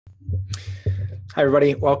Hi,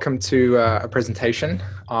 everybody. Welcome to a presentation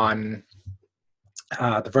on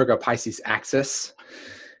the Virgo Pisces axis.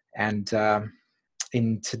 And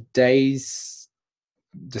in today's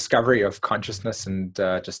discovery of consciousness and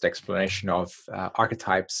just explanation of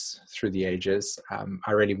archetypes through the ages,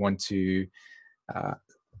 I really want to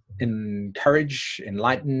encourage,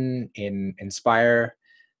 enlighten, inspire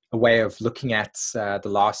a way of looking at the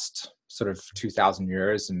last sort of 2,000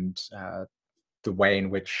 years and the way in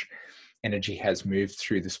which energy has moved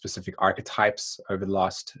through the specific archetypes over the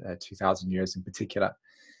last 2,000 years in particular.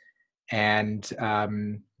 And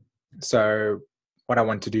so what I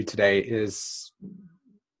want to do today is,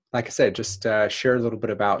 like I said, just share a little bit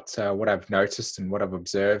about what I've noticed and what I've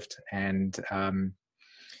observed, and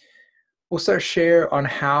also share on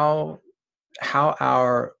how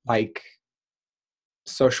our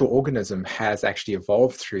social organism has actually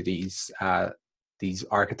evolved through these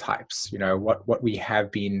archetypes. You know, what we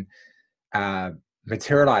have been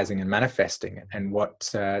materializing and manifesting, and what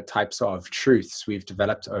types of truths we've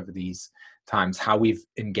developed over these times, how we've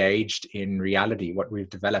engaged in reality, what we've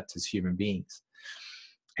developed as human beings.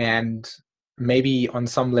 And maybe on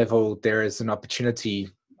some level there is an opportunity.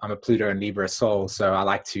 I'm a Pluto and Libra soul, so I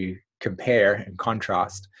like to compare and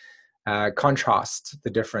contrast the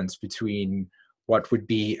difference between what would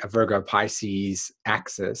be a Virgo Pisces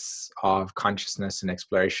axis of consciousness and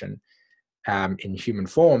exploration in human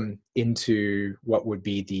form into what would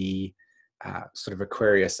be the sort of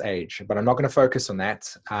Aquarius age. But I'm not going to focus on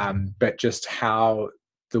that, but just how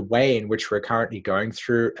the way in which we're currently going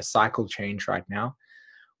through a cycle change right now,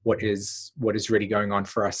 what is really going on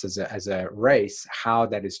for us as a race, how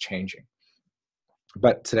that is changing.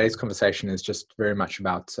 But today's conversation is just very much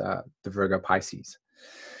about the Virgo Pisces.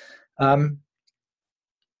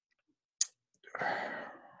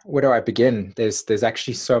 Where do I begin? There's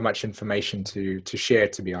actually so much information to share,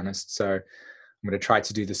 to be honest. So I'm going to try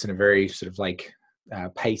to do this in a very sort of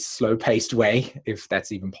slow-paced way, if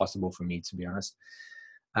that's even possible for me, to be honest.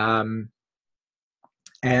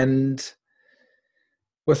 And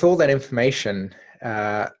with all that information,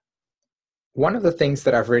 one of the things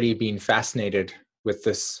that I've really been fascinated with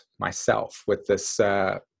this myself, with this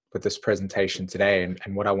presentation today,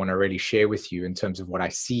 and what I want to really share with you in terms of what I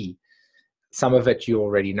see. Some of it you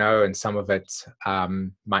already know, and some of it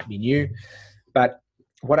might be new. But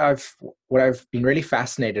what I've been really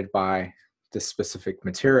fascinated by this specific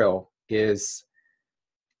material is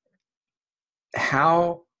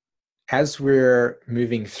how, as we're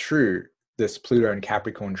moving through this Pluto and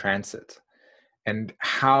Capricorn transit, and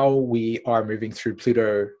how we are moving through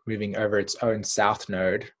Pluto moving over its own south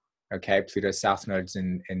node. Okay, Pluto south nodes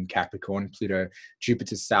in Capricorn, Pluto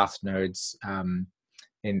Jupiter's south nodes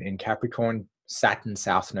in Capricorn, Saturn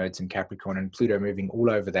south nodes in Capricorn, and Pluto moving all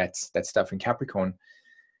over that stuff in Capricorn.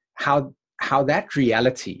 How that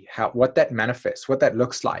reality, what that manifests, what that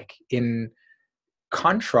looks like, in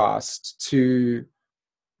contrast to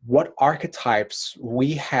what archetypes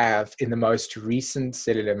we have in the most recent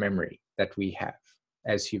cellular memory that we have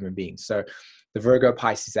as human beings. So the Virgo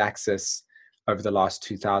Pisces axis over the last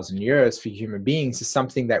 2,000 years for human beings is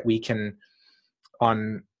something that we can,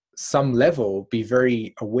 on some level, be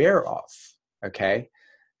very aware of. Okay,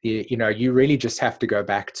 you know, you really just have to go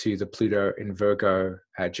back to the Pluto in Virgo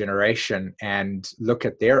generation and look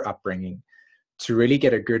at their upbringing to really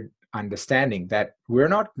get a good understanding that we're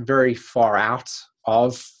not very far out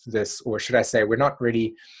of this, or should I say, we're not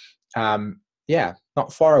really,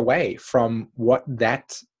 not far away from what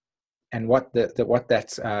that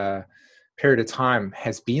period of time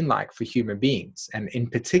has been like for human beings. And in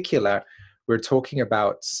particular, we're talking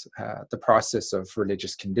about the process of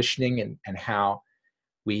religious conditioning, and how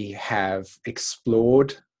we have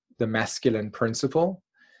explored the masculine principle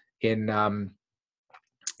in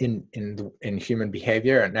human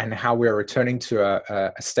behavior, and how we're returning to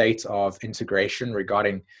a state of integration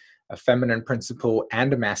regarding a feminine principle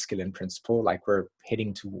and a masculine principle. Like we're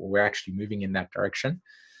actually moving in that direction.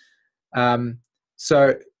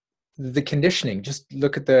 So the conditioning, just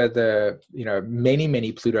look at the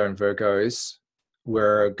many Pluto and Virgos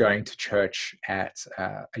were going to church at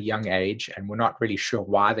a young age, and we're not really sure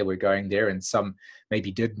why they were going there, and some maybe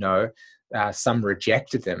did know. Some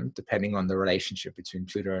rejected them, depending on the relationship between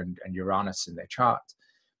Pluto and Uranus in their chart.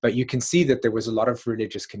 But you can see that there was a lot of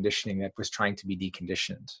religious conditioning that was trying to be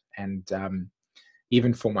deconditioned. And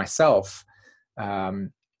even for myself,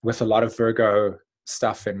 with a lot of Virgo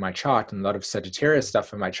stuff in my chart and a lot of Sagittarius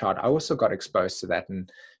stuff in my chart, I also got exposed to that. And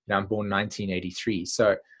I'm born 1983.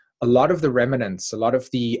 So a lot of the remnants, a lot of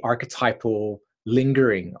the archetypal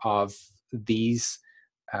lingering of these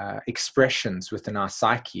expressions within our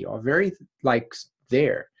psyche are very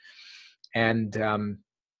there. And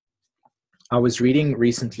I was reading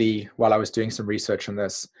recently, while I was doing some research on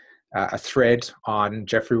this, a thread on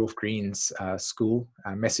Jeffrey Wolf Green's school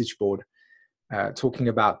message board talking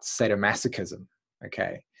about sadomasochism.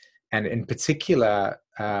 Okay. And in particular,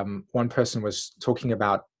 one person was talking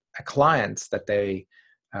about a client that they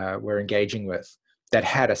were engaging with that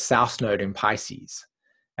had a south node in Pisces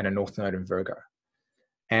and a north node in Virgo.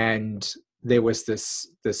 And there was this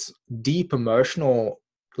deep emotional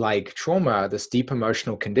trauma, this deep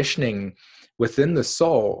emotional conditioning within the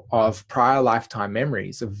soul of prior lifetime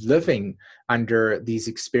memories of living under these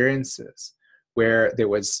experiences where there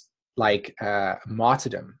was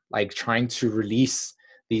martyrdom, like trying to release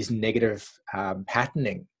these negative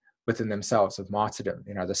patterning within themselves of martyrdom,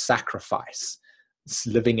 the sacrifice,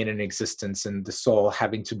 living in an existence and the soul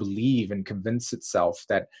having to believe and convince itself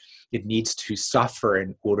that it needs to suffer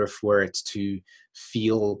in order for it to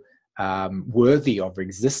feel worthy of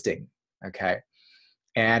existing. Okay.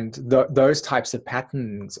 And those types of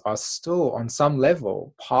patterns are still on some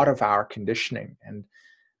level part of our conditioning. And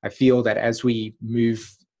I feel that as we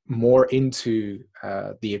move more into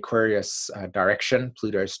the Aquarius direction,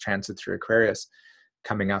 Pluto's transit through Aquarius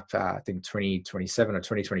coming up, I think 2027 or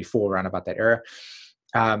 2024, around about that era,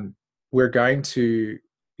 we're going to,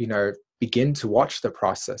 begin to watch the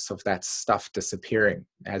process of that stuff disappearing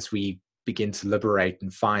as we begin to liberate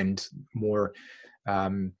and find more,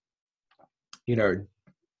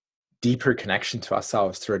 deeper connection to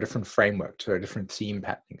ourselves through a different framework, to a different theme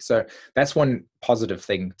patterning. So that's one positive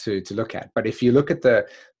thing to look at. But if you look at the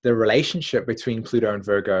relationship between Pluto and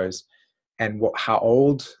Virgos and how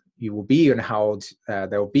old you will be and how old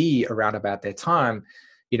they'll be around about their time,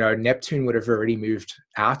 Neptune would have already moved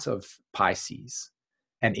out of Pisces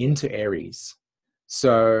and into Aries.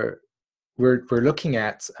 So we're looking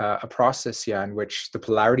at a process here in which the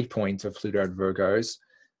polarity point of Pluto and Virgos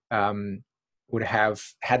would have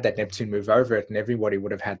had that Neptune move over it, and everybody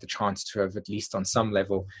would have had the chance to have, at least on some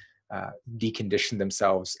level, deconditioned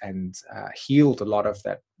themselves and healed a lot of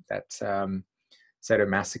that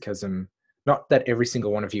sadomasochism. Not that every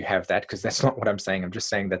single one of you have that, because that's not what I'm saying. I'm just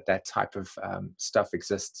saying that type of stuff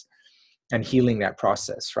exists, and healing that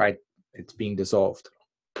process, right? It's being dissolved.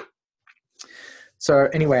 So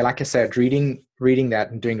anyway, like I said, reading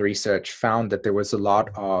that and doing research found that there was a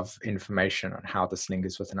lot of information on how this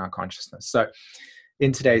lingers within our consciousness. So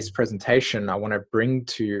in today's presentation, I want to bring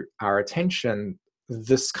to our attention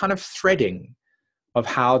this kind of threading of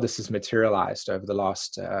how this has materialized over the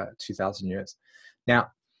last 2,000 years.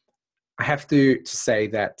 Now, I have to say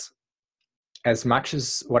that as much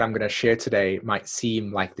as what I'm going to share today might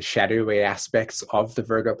seem like the shadowy aspects of the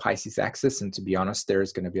Virgo-Pisces axis, and to be honest, there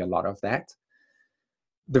is going to be a lot of that,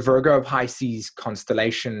 the Virgo-Pisces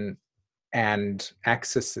constellation and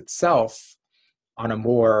axis itself, on a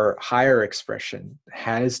more higher expression,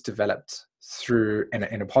 has developed through,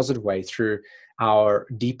 in a positive way, through our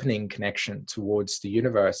deepening connection towards the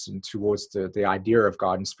universe and towards the idea of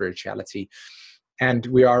God and spirituality. And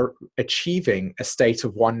we are achieving a state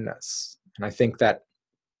of oneness. And I think that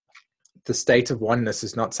the state of oneness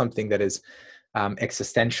is not something that is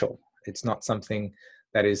existential. It's not something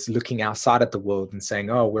that is looking outside at the world and saying,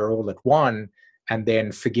 oh, we're all at one, and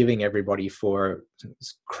then forgiving everybody for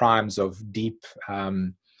crimes of deep,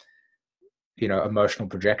 emotional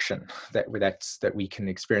projection that we can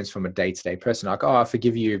experience from a day-to-day person. Like, oh, I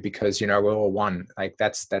forgive you because, we're all one. Like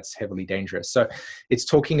that's heavily dangerous. So it's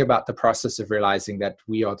talking about the process of realizing that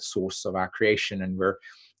we are the source of our creation, and we're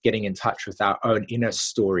getting in touch with our own inner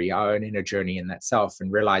story, our own inner journey in that self,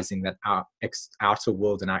 and realizing that our outer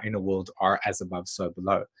world and our inner world are as above, so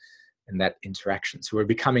below in that interaction. So we're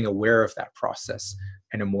becoming aware of that process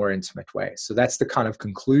in a more intimate way. So that's the kind of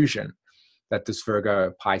conclusion that this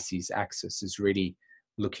Virgo-Pisces axis is really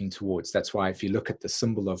looking towards. That's why if you look at the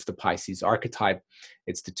symbol of the Pisces archetype,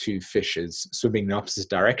 it's the two fishes swimming in the opposite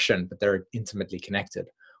direction, but they're intimately connected,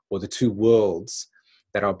 or the two worlds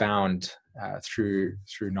that are bound through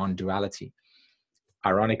non-duality.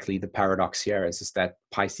 Ironically, the paradox here is that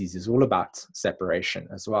Pisces is all about separation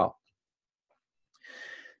as well.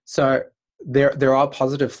 So there are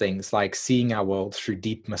positive things like seeing our world through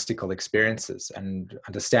deep mystical experiences and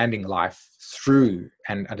understanding life through,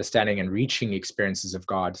 and understanding and reaching experiences of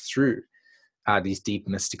God through these deep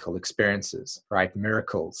mystical experiences, right?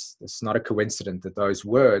 Miracles. It's not a coincidence that those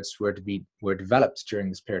words were developed during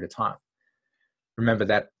this period of time. Remember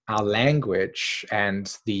that our language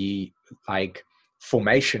and the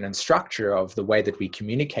formation and structure of the way that we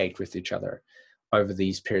communicate with each other over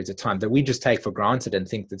these periods of time that we just take for granted and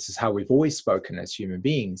think this is how we've always spoken as human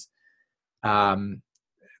beings,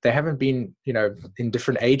 they haven't been, you know, in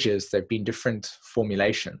different ages, they've been different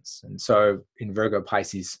formulations. And so in Virgo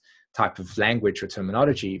Pisces type of language or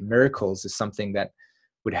terminology, miracles is something that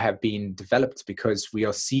would have been developed because we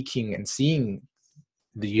are seeking and seeing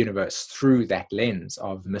the universe through that lens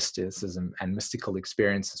of mysticism and mystical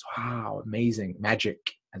experiences. Wow, amazing, magic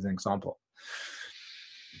as an example.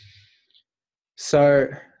 So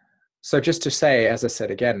just to say, as I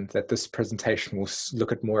said again, that this presentation will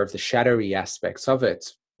look at more of the shadowy aspects of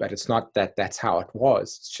it, but it's not that that's how it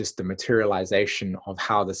was. It's just the materialization of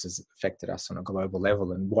how this has affected us on a global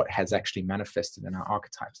level and what has actually manifested in our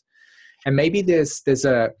archetypes. And maybe there's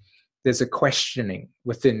a questioning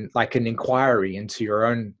within, like an inquiry into your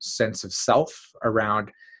own sense of self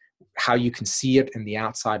around how you can see it in the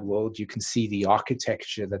outside world. You can see the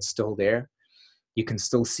architecture that's still there. You can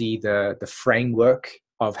still see the framework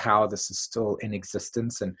of how this is still in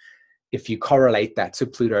existence. And if you correlate that to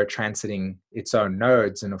Pluto transiting its own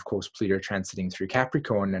nodes, and of course Pluto transiting through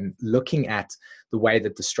Capricorn, and looking at the way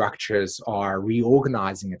that the structures are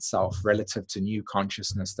reorganizing itself relative to new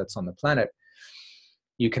consciousness that's on the planet,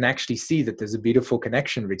 you can actually see that there's a beautiful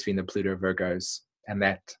connection between the Pluto Virgos and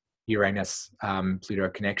that Uranus Pluto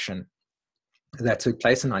connection that took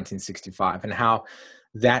place in 1965, and how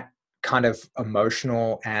that kind of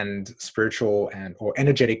emotional and spiritual and or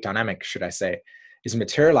energetic dynamic, should I say, is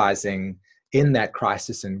materializing in that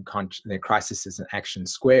crisis and the crisis is an action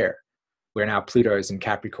square, where now Pluto is in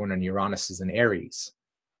Capricorn and Uranus is in Aries,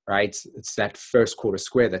 right? It's that first quarter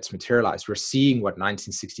square that's materialized. We're seeing what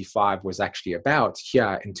 1965 was actually about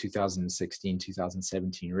here in 2016,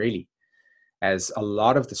 2017, really, as a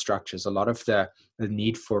lot of the structures, a lot of the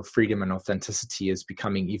need for freedom and authenticity is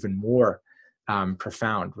becoming even more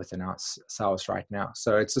profound within ourselves right now.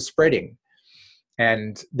 So it's a spreading.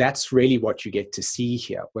 And that's really what you get to see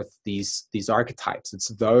here with these archetypes. It's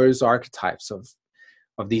those archetypes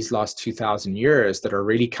of these last 2,000 years that are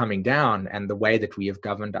really coming down, and the way that we have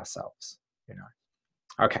governed ourselves, you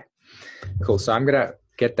know. Okay, cool. So I'm going to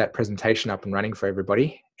get that presentation up and running for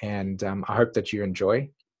everybody. And I hope that you enjoy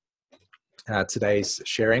today's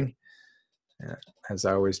sharing, as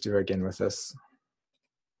I always do again with this.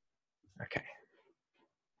 Okay.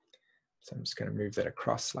 So I'm just going to move that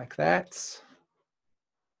across like that.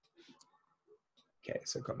 Okay,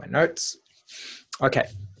 so I've got my notes. Okay,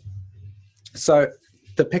 so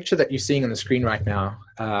the picture that you're seeing on the screen right now,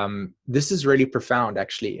 this is really profound,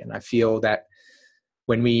 actually. And I feel that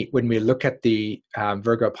when we look at the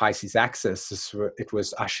Virgo Pisces axis, it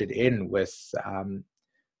was ushered in with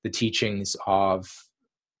the teachings of,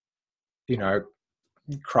 you know,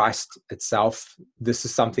 Christ itself. This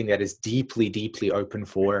is something that is deeply, deeply open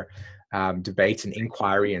for debate and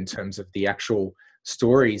inquiry in terms of the actual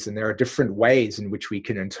stories. And there are different ways in which we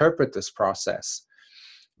can interpret this process.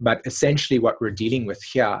 But essentially what we're dealing with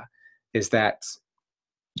here is that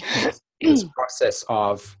this process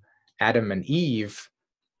of Adam and Eve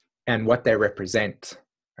and what they represent.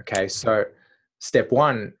 Okay, so step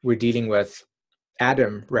one, we're dealing with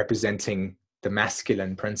Adam representing the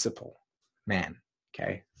masculine principle, man,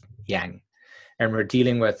 okay, yang. And we're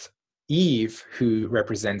dealing with Eve, who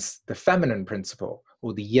represents the feminine principle,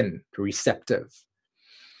 or the yin, the receptive.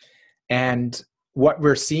 And what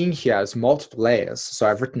we're seeing here is multiple layers. So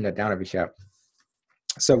I've written it down over here.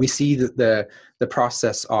 So we see the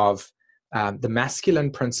process of the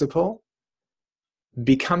masculine principle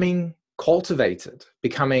becoming cultivated,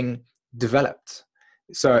 becoming developed.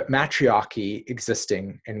 So matriarchy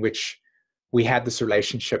existing, in which we had this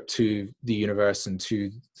relationship to the universe and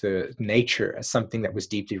to the nature as something that was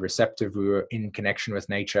deeply receptive. We were in connection with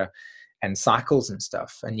nature and cycles and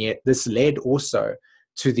stuff. And yet this led also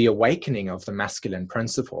to the awakening of the masculine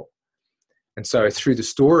principle. And so through the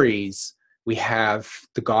stories, we have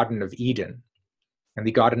the Garden of Eden, and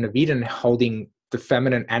the Garden of Eden holding the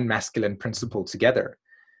feminine and masculine principle together,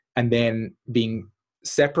 and then being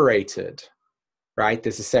separated, right?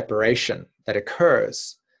 There's a separation that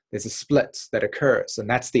occurs. There's a split that occurs. And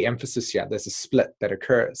that's the emphasis here. There's a split that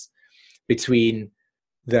occurs between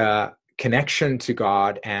the connection to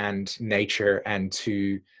God and nature and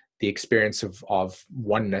to the experience of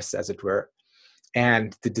oneness, as it were,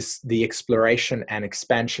 and the exploration and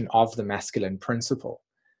expansion of the masculine principle.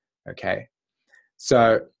 Okay,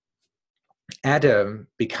 so Adam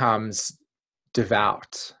becomes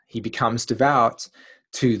devout. He becomes devout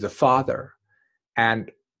to the Father,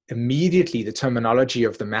 and immediately the terminology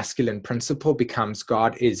of the masculine principle becomes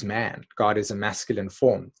God is man. God is a masculine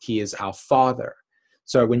form. He is our Father.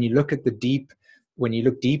 So when you look at when you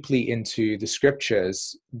look deeply into the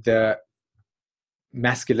scriptures, the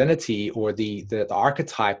masculinity, or the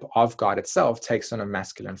archetype of God itself, takes on a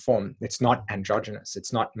masculine form. It's not androgynous.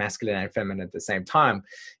 It's not masculine and feminine at the same time.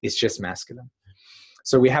 It's just masculine.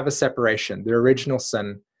 So we have a separation, the original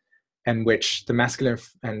sin, in which the masculine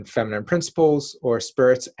and feminine principles, or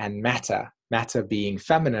spirit and matter, matter being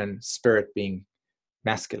feminine, spirit being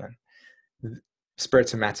masculine,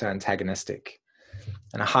 spirit and matter antagonistic.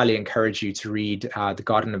 And I highly encourage you to read the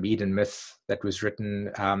Garden of Eden myth that was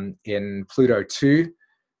written in Pluto 2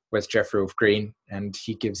 with Jeffrey Wolf Green, and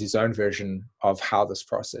he gives his own version of how this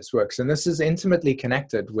process works. And this is intimately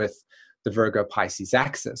connected with the Virgo-Pisces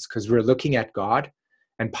axis, because we're looking at God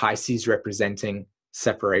and Pisces representing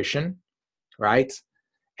separation, right?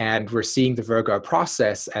 And we're seeing the Virgo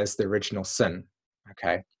process as the original sin,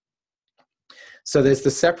 okay? So there's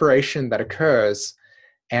the separation that occurs,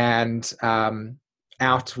 and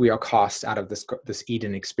out we are cast out of this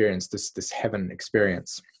Eden experience, this heaven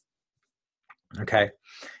experience, okay?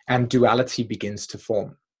 And duality begins to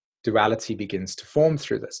form. Duality begins to form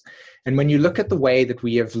through this. And when you look at the way that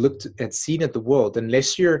we have seen at the world,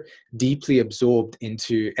 unless you're deeply absorbed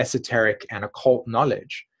into esoteric and occult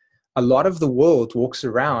knowledge, a lot of the world walks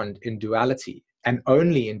around in duality, and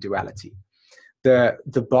only in duality.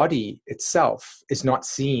 The body itself is not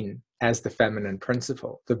seen as the feminine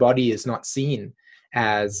principle. The body is not seen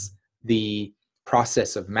as the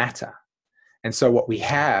process of matter. And so what we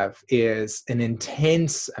have is an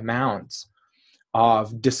intense amount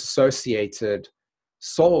of disassociated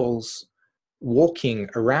souls walking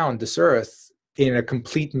around this earth in a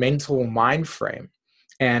complete mental mind frame,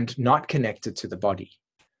 and not connected to the body,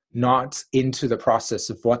 not into the process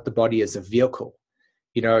of what the body is, a vehicle.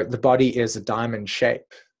 You know, the body is a diamond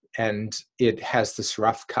shape, and it has this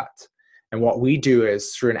rough cut. And what we do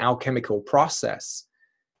is, through an alchemical process,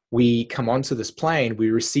 we come onto this plane, we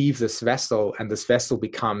receive this vessel, and this vessel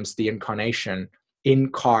becomes the incarnation,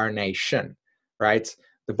 right?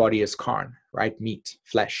 The body is carn, right? Meat,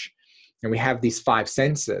 flesh. And we have these 5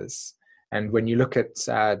 senses. And when you look at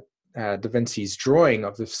Da Vinci's drawing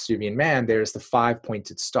of the Vesuvian Man, there is the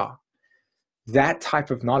 5-pointed star. That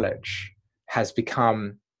type of knowledge has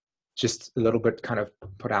become just a little bit kind of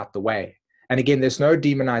put out the way. And again, there's no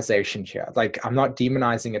demonization here. Like, I'm not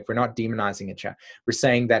demonizing it. We're not demonizing it here. We're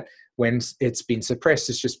saying that when it's been suppressed,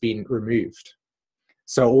 it's just been removed.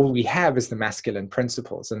 So all we have is the masculine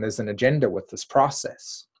principles, and there's an agenda with this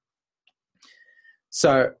process.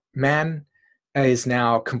 So man is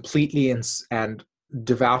now completely and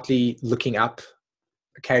devoutly looking up,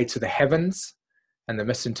 okay, to the heavens. And the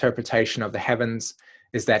misinterpretation of the heavens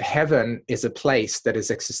is that heaven is a place that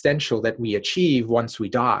is existential, that we achieve once we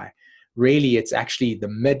die. Really, it's actually the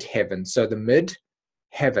mid-heaven. So the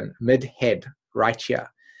mid-heaven, mid-head, right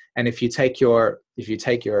here. And if you take your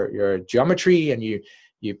geometry and you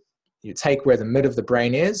take where the mid of the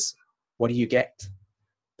brain is, what do you get?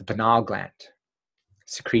 The pineal gland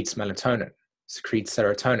secretes melatonin, secretes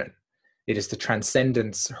serotonin. It is the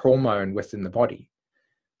transcendence hormone within the body.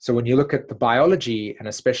 So when you look at the biology, and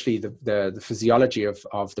especially the physiology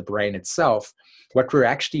of the brain itself, what we're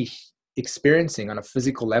actually experiencing on a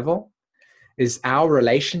physical level is our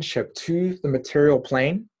relationship to the material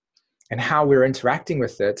plane, and how we're interacting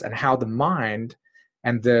with it, and how the mind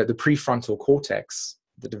and the prefrontal cortex,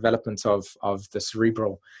 the development of the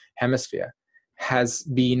cerebral hemisphere, has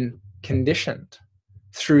been conditioned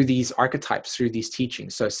through these archetypes, through these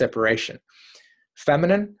teachings. So separation.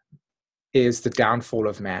 Feminine is the downfall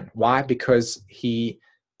of man. Why? Because he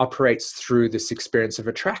operates through this experience of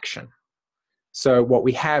attraction. So what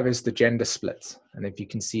we have is the gender split. And if you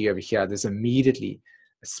can see over here, there's immediately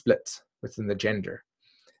a split within the gender.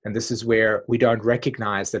 And this is where we don't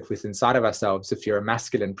recognize that within inside of ourselves, if you're a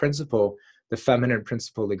masculine principle, the feminine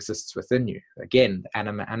principle exists within you. Again,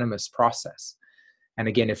 the animus process. And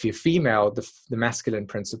again, if you're female, the masculine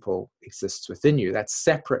principle exists within you. That's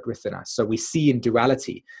separate within us. So we see in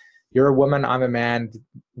duality. You're a woman, I'm a man.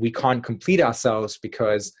 We can't complete ourselves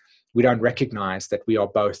because we don't recognize that we are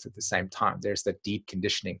both at the same time. There's that deep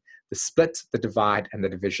conditioning, the split, the divide, and the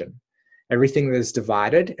division. Everything that is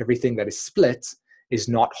divided, everything that is split is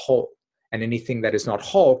not whole. And anything that is not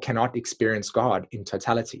whole cannot experience God in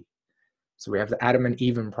totality. So we have the Adam and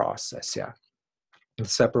Eve process here. The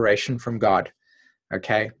separation from God,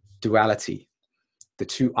 okay? Duality, the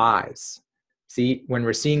 2 eyes. See, when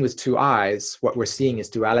we're seeing with 2 eyes, what we're seeing is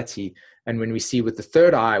duality. And when we see with the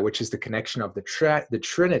 3rd eye, which is the connection of the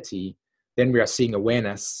Trinity, then we are seeing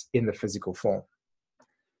awareness in the physical form.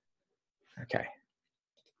 Okay.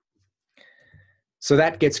 So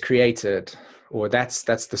that gets created, or that's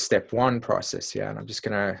the step 1 process here. And I'm just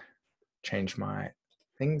going to change my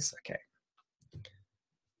things. Okay.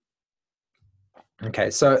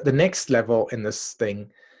 Okay, so the next level in this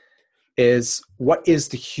thing is, what is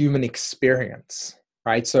the human experience,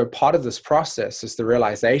 right? So part of this process is the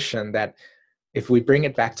realization that if we bring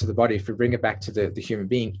it back to the body, if we bring it back to the human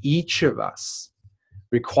being, each of us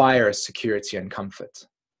requires security and comfort.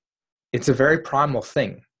 It's a very primal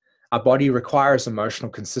thing. Our body requires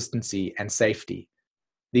emotional consistency and safety.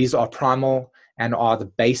 These are primal and are the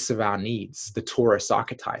base of our needs, the Taurus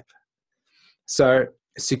archetype. So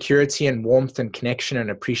security and warmth and connection and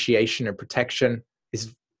appreciation and protection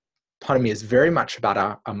is, part of me, is very much about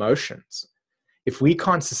our emotions. If we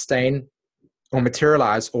can't sustain or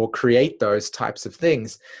materialize or create those types of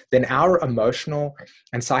things, then our emotional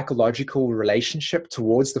and psychological relationship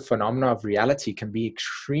towards the phenomena of reality can be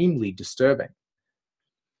extremely disturbing.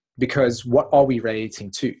 Because what are we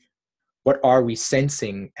relating to? What are we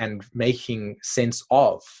sensing and making sense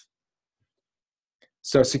of?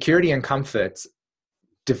 So security and comfort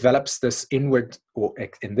develops this inward, or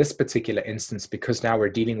in this particular instance, because now we're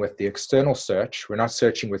dealing with the external search. We're not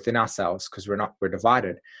searching within ourselves because we're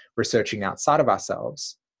divided. We're searching outside of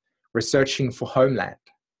ourselves. We're searching for homeland.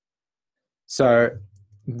 So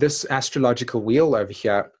this astrological wheel over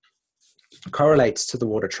here correlates to the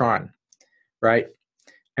water trine, right?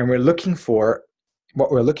 And what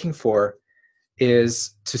we're looking for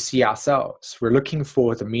is to see ourselves. We're looking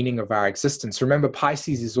for the meaning of our existence. Remember,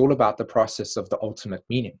 Pisces is all about the process of the ultimate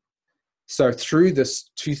meaning. So through this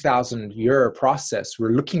 2,000-year process,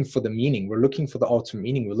 we're looking for the meaning. We're looking for the ultimate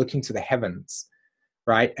meaning. We're looking to the heavens,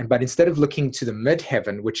 right? But instead of looking to the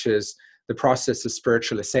mid-heaven, which is the process of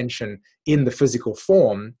spiritual ascension in the physical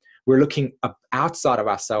form, we're looking up outside of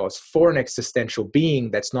ourselves for an existential being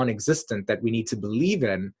that's non-existent, that we need to believe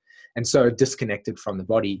in. And so disconnected from the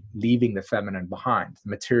body, leaving the feminine behind. The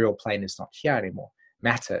material plane is not here anymore.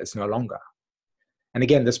 Matter is no longer. And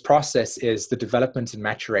again, this process is the development and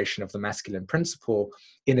maturation of the masculine principle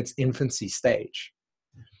in its infancy stage.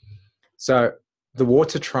 So the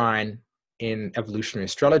water trine in evolutionary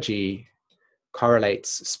astrology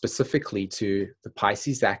correlates specifically to the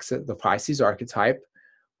Pisces axis, the Pisces archetype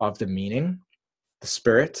of the meaning, the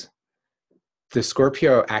spirit, the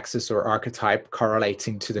Scorpio axis or archetype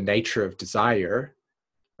correlating to the nature of desire,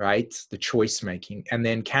 right? The choice making. And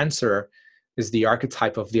then Cancer is the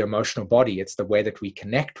archetype of the emotional body. It's the way that we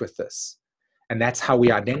connect with this. And that's how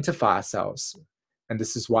we identify ourselves. And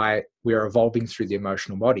this is why we are evolving through the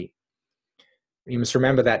emotional body. You must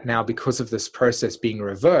remember that now, because of this process being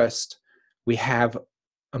reversed, we have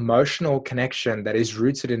emotional connection that is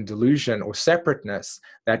rooted in delusion or separateness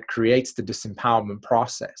that creates the disempowerment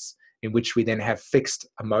process, in which we then have fixed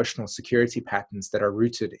emotional security patterns that are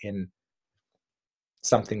rooted in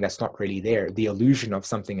something that's not really there, the illusion of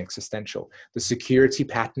something existential, the security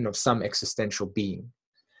pattern of some existential being.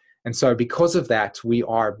 And so because of that, we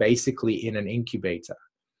are basically in an incubator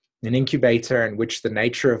in which the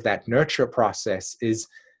nature of that nurture process is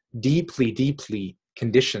deeply, deeply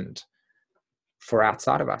conditioned for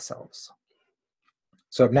outside of ourselves.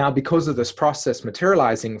 So now, because of this process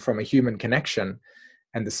materializing from a human connection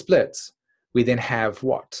and the splits, we then have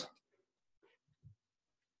what?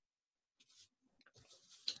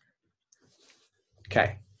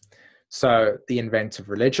 Okay, so the advent of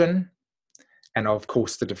religion, and of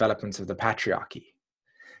course the development of the patriarchy.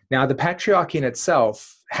 Now, the patriarchy in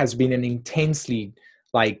itself has been an intensely,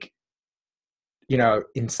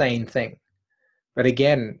 insane thing. But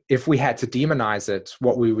again, if we had to demonize it,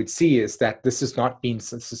 what we would see is that this has not been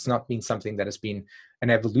something that has been an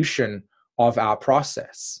evolution of our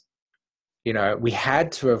process. We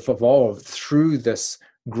had to have evolved through this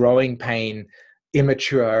growing pain,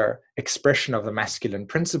 immature expression of the masculine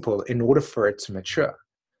principle in order for it to mature.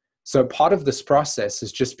 So part of this process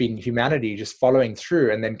has just been humanity just following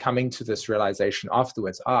through and then coming to this realization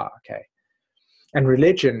afterwards, okay. And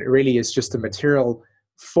religion really is just a material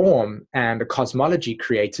form and a cosmology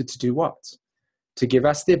created to do what? To give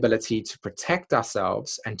us the ability to protect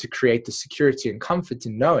ourselves and to create the security and comfort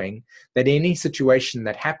in knowing that any situation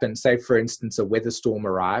that happens, say for instance a weather storm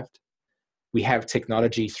arrived, we have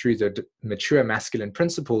technology through the mature masculine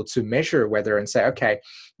principle to measure weather and say, okay,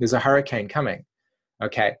 there's a hurricane coming.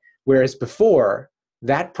 Okay. Whereas before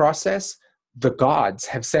that process, the gods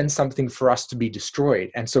have sent something for us to be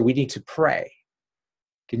destroyed. And so we need to pray.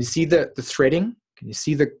 Can you see the threading? Can you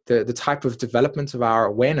see the type of development of our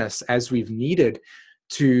awareness as we've needed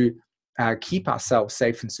to keep ourselves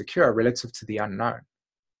safe and secure relative to the unknown?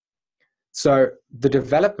 So the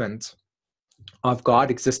development of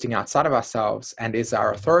God existing outside of ourselves and is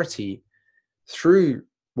our authority through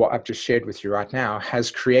what I've just shared with you right now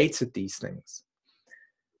has created these things.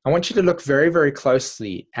 I want you to look very, very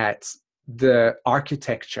closely at the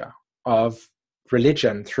architecture of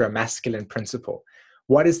religion through a masculine principle.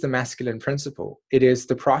 What is the masculine principle? It is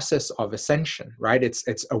the process of ascension, right?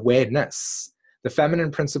 It's awareness. The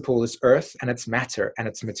feminine principle is earth, and it's matter, and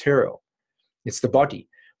it's material. It's the body.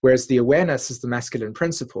 Whereas the awareness is the masculine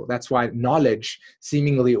principle. That's why knowledge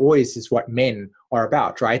seemingly always is what men are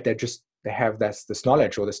about, right? They have this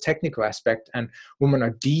knowledge or this technical aspect, and women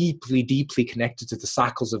are deeply, deeply connected to the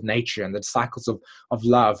cycles of nature and the cycles of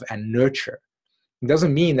love and nurture. It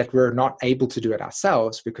doesn't mean that we're not able to do it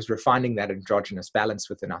ourselves, because we're finding that androgynous balance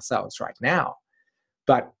within ourselves right now.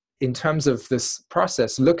 But in terms of this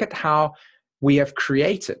process, look at how we have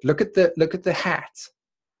created. Look at the hat,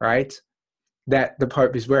 right, that the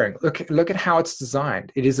Pope is wearing. Look at how it's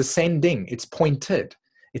designed. It is ascending. It's pointed.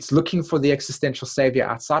 It's looking for the existential savior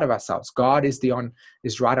outside of ourselves. God is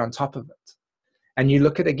right on top of it. And you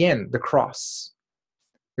look at, again, the cross.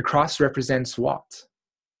 The cross represents what?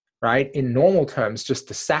 Right? In normal terms, just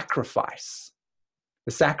the sacrifice.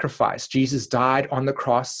 The sacrifice. Jesus died on the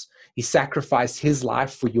cross. He sacrificed his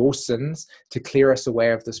life for your sins to clear us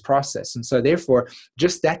away of this process. And so therefore,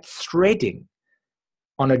 just that threading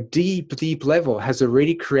on a deep, deep level has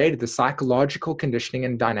already created the psychological conditioning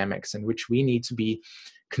and dynamics in which we need to be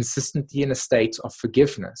consistently in a state of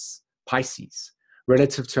forgiveness, Pisces,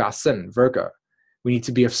 relative to our sin, Virgo. We need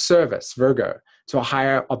to be of service, Virgo, to a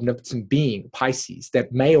higher omnipotent being, Pisces,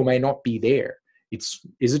 that may or may not be there. Is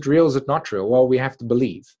it real? Is it not real? Well, we have to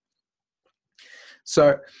believe.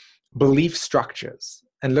 So belief structures.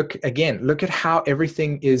 And look at how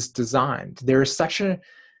everything is designed. There is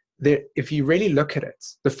if you really look at it,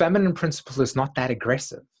 the feminine principle is not that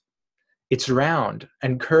aggressive. It's round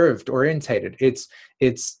and curved, orientated. It's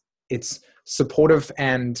supportive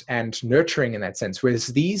and nurturing in that sense. Whereas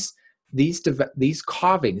these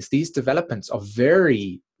carvings, these developments are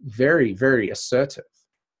very, very, very assertive.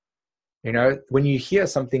 You know, when you hear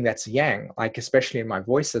something that's yang, like especially in my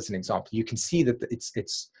voice as an example, you can see that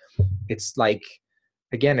it's like,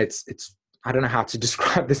 again, it's I don't know how to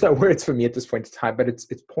describe. There's no words for me at this point in time, but it's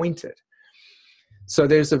pointed. So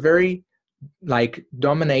there's a very like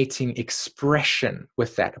dominating expression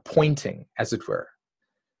with that, pointing, as it were.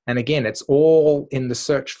 And again, it's all in the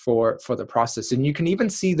search for the process. And you can even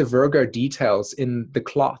see the Virgo details in the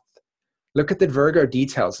cloth. Look at the Virgo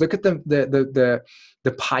details. Look at the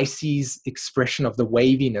Pisces expression of the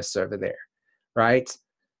waviness over there, right?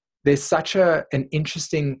 There's such an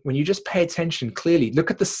interesting, when you just pay attention clearly,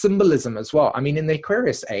 look at the symbolism as well. I mean, in the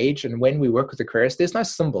Aquarius age, and when we work with Aquarius, there's no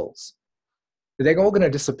symbols. They're all going to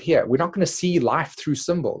disappear. We're not going to see life through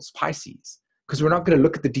symbols, Pisces, because we're not going to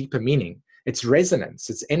look at the deeper meaning. It's resonance,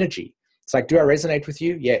 it's energy. It's like, do I resonate with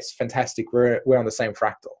you? Yes, fantastic. We're on the same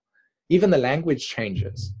fractal. Even the language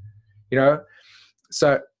changes, you know?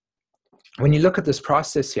 So when you look at this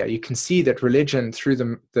process here, you can see that religion through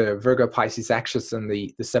the Virgo Pisces axis and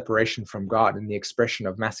the separation from God and the expression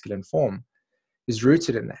of masculine form is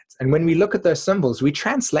rooted in that. And when we look at those symbols, we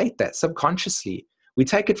translate that subconsciously. We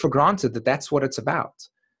take it for granted that that's what it's about.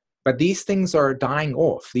 But these things are dying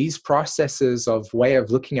off. These processes of way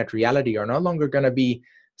of looking at reality are no longer going to be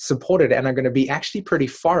supported and are going to be actually pretty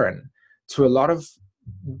foreign to a lot of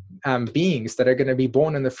beings that are going to be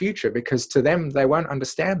born in the future, because to them, they won't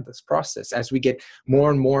understand this process as we get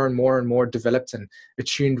more and more and more and more developed and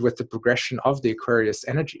attuned with the progression of the Aquarius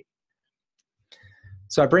energy.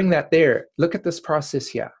 So I bring that there. Look at this process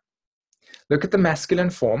here. Look at the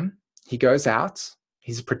masculine form. He goes out.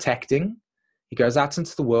 He's protecting. He goes out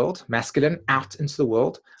into the world, masculine, out into the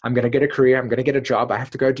world. I'm going to get a career. I'm going to get a job. I have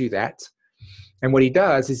to go do that. And what he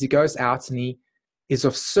does is he goes out and he is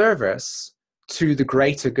of service to the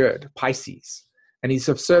greater good, Pisces. And he's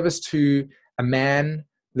of service to a man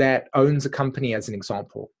that owns a company, as an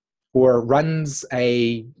example, or runs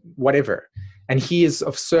a whatever. And he is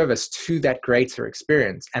of service to that greater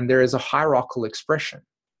experience. And there is a hierarchical expression.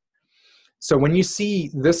 So when you see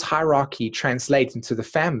this hierarchy translate into the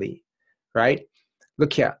family, right?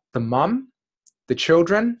 Look here, the mom, the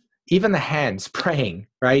children, even the hands praying,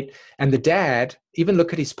 right? And the dad, even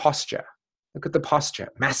look at his posture. Look at the posture,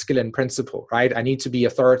 masculine principle, right? I need to be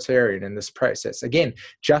authoritarian in this process. Again,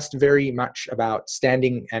 just very much about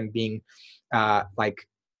standing and being like,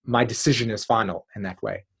 my decision is final in that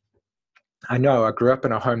way. I know I grew up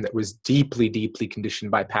in a home that was deeply, deeply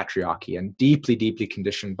conditioned by patriarchy and deeply, deeply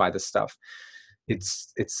conditioned by this stuff.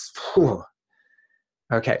 It's whew.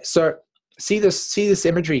 Okay, so see this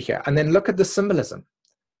imagery here, and then look at the symbolism.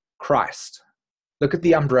 Christ. Look at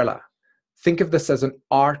the umbrella. Think of this as an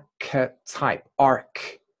archetype,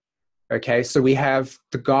 arc. Okay, so we have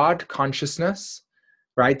the God consciousness,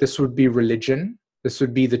 right? This would be religion, This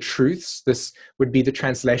would be the truths. This would be the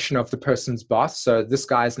translation of the person's boss. So this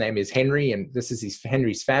guy's name is Henry, and this is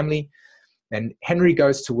Henry's family. And Henry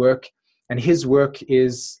goes to work, and his work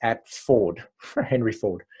is at Ford, Henry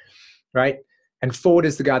Ford, right? And Ford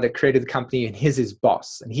is the guy that created the company, and he's his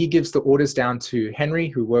boss. And he gives the orders down to Henry,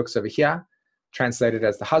 who works over here, translated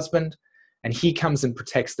as the husband. And he comes and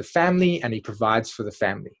protects the family, and he provides for the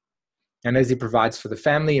family. And as he provides for the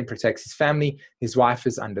family and protects his family, his wife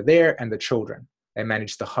is under there, and the children. They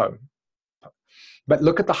manage the home. But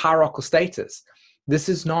look at the hierarchical status. This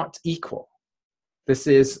is not equal. This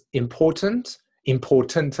is important,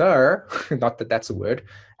 importanter, not that that's a word,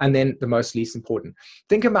 and then the most least important.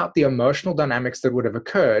 Think about the emotional dynamics that would have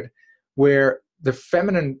occurred where the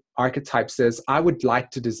feminine archetype says, I would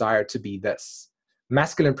like to desire to be this.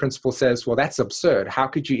 Masculine principle says, well, that's absurd. How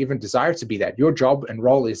could you even desire to be that? Your job and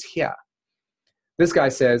role is here. This guy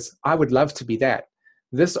says, I would love to be that.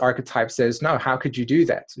 This archetype says, no, how could you do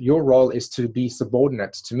that? Your role is to be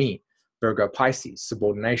subordinate to me. Virgo, Pisces,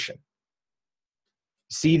 subordination.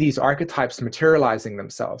 See these archetypes materializing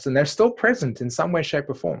themselves, and they're still present in some way, shape,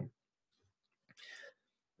 or form.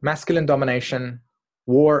 Masculine domination,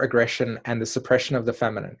 war, aggression, and the suppression of the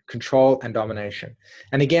feminine, control and domination.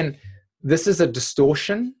 And again, this is a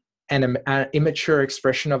distortion and an immature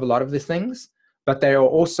expression of a lot of the things, but they are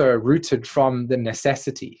also rooted from the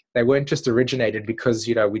necessity. They weren't just originated because,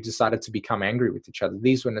 we decided to become angry with each other.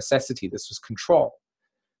 These were necessity. This was control.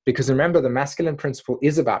 Because remember, the masculine principle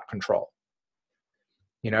is about control.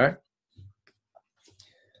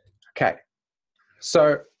 Okay.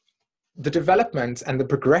 So the development and the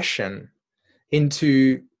progression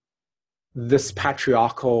into this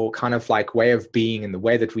patriarchal kind of like way of being and the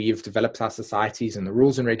way that we've developed our societies and the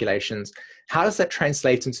rules and regulations, how does that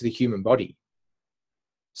translate into the human body?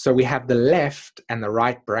 So we have the left and the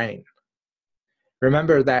right brain.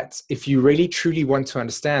 Remember that if you really truly want to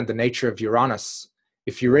understand the nature of Uranus,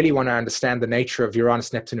 if you really want to understand the nature of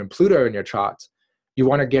Uranus, Neptune, and Pluto in your chart, you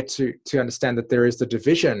want to get to understand that there is the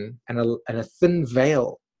division and a thin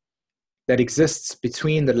veil that exists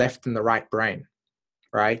between the left and the right brain,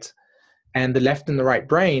 right? And the left and the right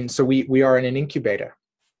brain, so we are in an incubator,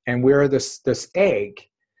 and we're this egg,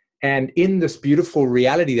 and in this beautiful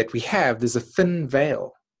reality that we have, there's a thin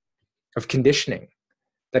veil of conditioning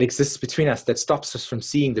that exists between us that stops us from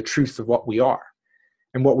seeing the truth of what we are.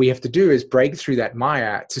 And what we have to do is break through that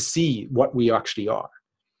Maya to see what we actually are.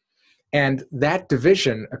 And that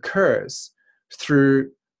division occurs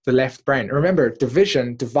through the left brain. Remember,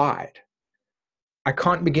 division, divide. I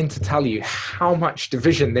can't begin to tell you how much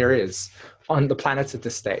division there is on the planet at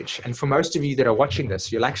this stage. And for most of you that are watching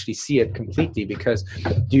this, you'll actually see it completely, because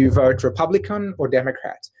do you vote Republican or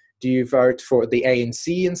Democrat? Do you vote for the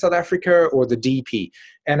ANC in South Africa or the DP?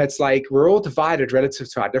 And it's like we're all divided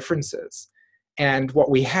relative to our differences. And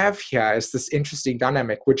what we have here is this interesting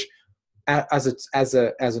dynamic, which as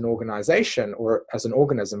an organization or as an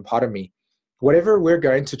organism, pardon me, whatever we're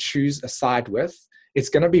going to choose a side with, it's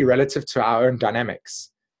going to be relative to our own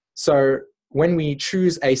dynamics. So when we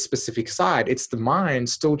choose a specific side, it's the mind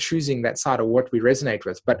still choosing that side or what we resonate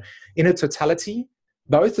with. But in a totality,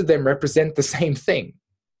 both of them represent the same thing: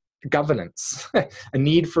 governance, a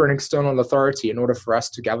need for an external authority in order for us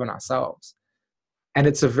to govern ourselves. And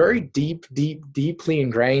it's a very deeply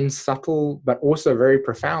ingrained, subtle, but also very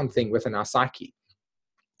profound thing within our psyche.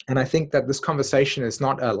 And I think that this conversation is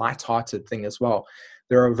not a lighthearted thing as well.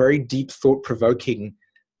 There are very deep, thought-provoking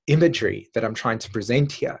imagery that I'm trying to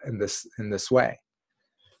present here in this way.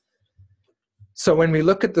 So when we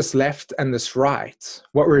look at this left and this right,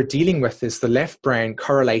 what we're dealing with is the left brain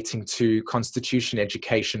correlating to constitution,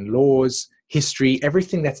 education, laws, history,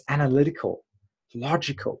 everything that's analytical,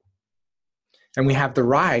 logical. And we have the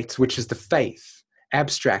right, which is the faith,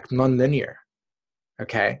 abstract, non-linear,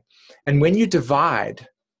 okay? And when you divide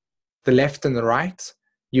the left and the right,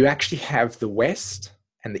 you actually have the West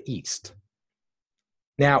and the East.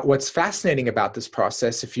 Now, what's fascinating about this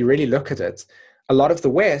process, if you really look at it, a lot of the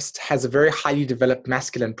West has a very highly developed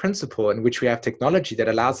masculine principle in which we have technology that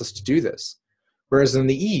allows us to do this. Whereas in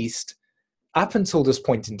the East, up until this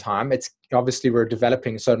point in time, it's obviously we're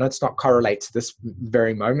developing, so let's not correlate to this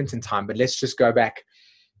very moment in time, but let's just go back,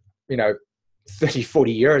 30,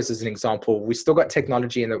 40 years as an example. We still got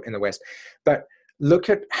technology in the West, but look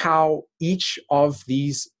at how each of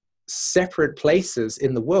these separate places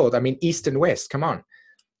in the world, East and West, come on,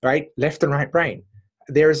 right? Left and right brain.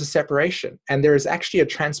 There is a separation, and there is actually a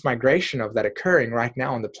transmigration of that occurring right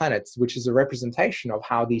now on the planet, which is a representation of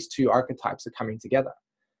how these two archetypes are coming together.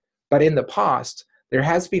 But in the past, there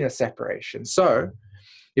has been a separation. So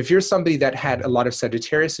if you're somebody that had a lot of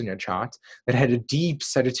Sagittarius in your chart, that had a deep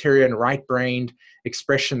Sagittarian right-brained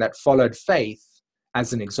expression that followed faith,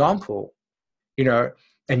 as an example, you know,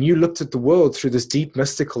 and you looked at the world through this deep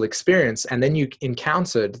mystical experience, and then you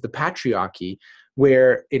encountered the patriarchy,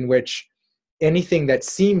 in which anything that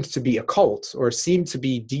seemed to be occult or seemed to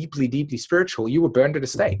be deeply, deeply spiritual, you were burned at a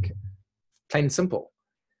stake, plain and simple,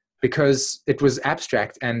 because it was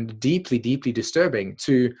abstract and deeply, deeply disturbing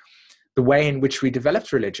to the way in which we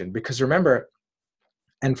developed religion. Because remember,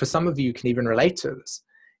 and for some of you can even relate to this,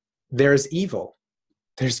 there's evil,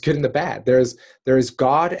 there's good and the bad, there's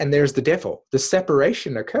God and there's the devil. The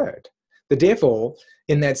separation occurred. The devil,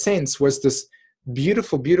 in that sense, was this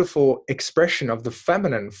beautiful, beautiful expression of the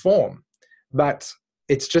feminine form, but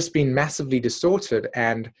it's just been massively distorted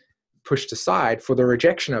and pushed aside for the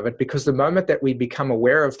rejection of it, because the moment that we become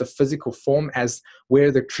aware of the physical form as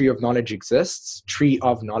where the tree of knowledge exists, tree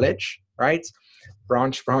of knowledge, right?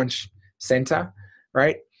 Branch, center,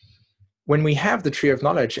 right? When we have the tree of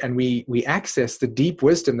knowledge and we access the deep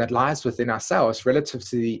wisdom that lies within ourselves relative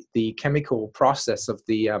to the chemical process of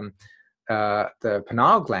the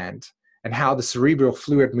pineal gland and how the cerebral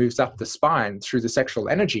fluid moves up the spine through the sexual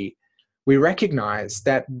energy, we recognize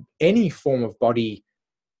that any form of body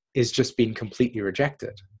is just being completely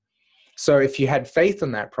rejected. So if you had faith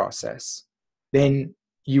in that process, then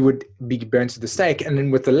you would be burned to the stake. And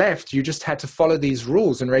then with the left, you just had to follow these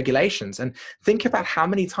rules and regulations. And think about how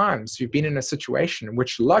many times you've been in a situation in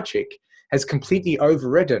which logic has completely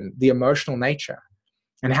overridden the emotional nature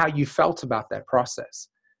and how you felt about that process.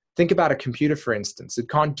 Think about a computer, for instance. It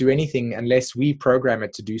can't do anything unless we program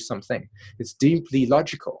it to do something. It's deeply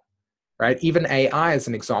logical, right? Even AI is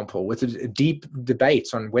an example, with a deep debate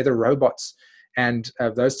on whether robots and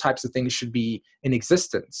those types of things should be in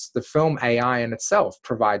existence. The film AI in itself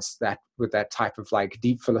provides that with that type of like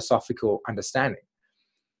deep philosophical understanding.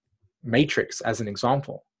 Matrix as an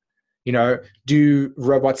example. You know, do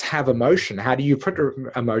robots have emotion? How do you put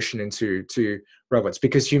emotion into robots?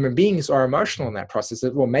 Because human beings are emotional in that process.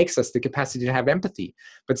 It makes us the capacity to have empathy.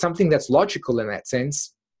 But something that's logical in that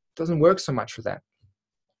sense doesn't work so much for that.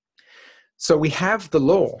 So we have the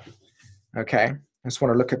law, okay? I just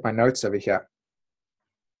want to look at my notes over here.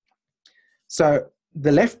 So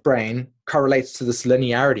the left brain correlates to this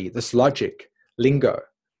linearity, this logic, lingo,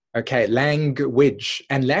 okay, language,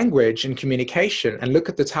 and language and communication. And look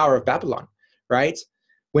at the Tower of Babylon, right?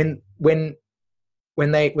 When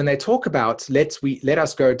they talk about let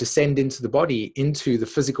us go descend into the body, into the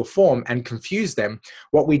physical form and confuse them,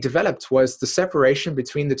 what we developed was the separation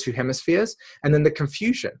between the two hemispheres and then the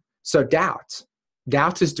confusion. So doubt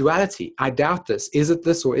is duality. I doubt this. Is it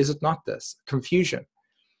this or is it not this? Confusion.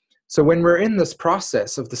 So when we're in this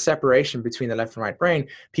process of the separation between the left and right brain,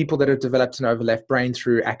 people that have developed an over left brain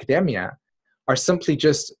through academia are simply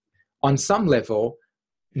just, on some level,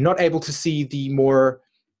 not able to see the more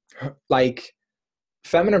like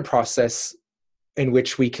feminine process in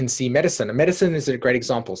which we can see medicine. And medicine is a great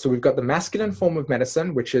example. So we've got the masculine form of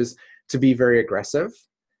medicine, which is to be very aggressive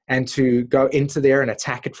and to go into there and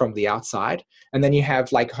attack it from the outside. And then you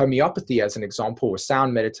have like homeopathy as an example, or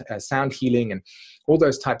sound healing and all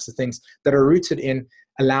those types of things that are rooted in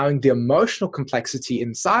allowing the emotional complexity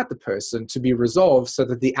inside the person to be resolved so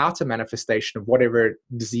that the outer manifestation of whatever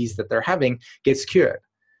disease that they're having gets cured.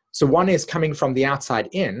 So one is coming from the outside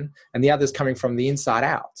in and the other is coming from the inside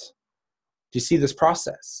out. Do you see this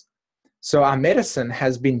process? So our medicine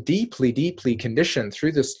has been deeply, deeply conditioned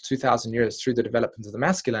through this 2,000 years, through the development of the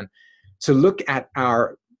masculine, to look at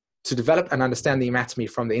to develop and understand the anatomy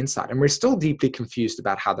from the inside. And we're still deeply confused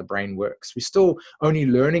about how the brain works. We're still only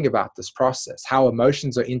learning about this process, how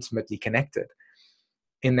emotions are intimately connected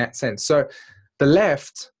in that sense. So the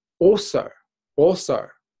left also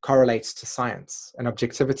correlates to science and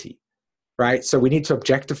objectivity, right? So we need to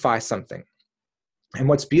objectify something. And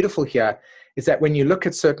what's beautiful here is that when you look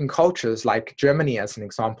at certain cultures, like Germany as an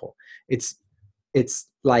example, it's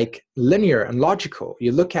like linear and logical.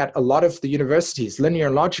 You look at a lot of the universities, linear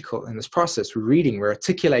and logical in this process. We're reading, we're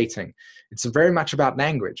articulating. It's very much about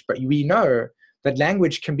language, but we know that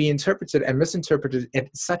language can be interpreted and misinterpreted in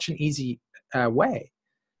such an easy way,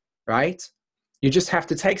 right? You just have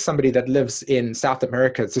to take somebody that lives in South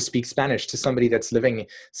America to speak Spanish to somebody that's living,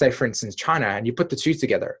 say, for instance, China, and you put the two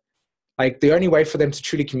together. Like the only way for them to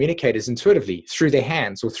truly communicate is intuitively, through their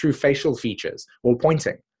hands or through facial features or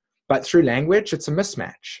pointing. But through language, it's a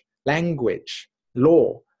mismatch. Language,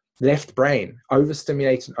 law, left brain,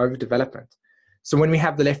 overstimulation, overdevelopment. So when we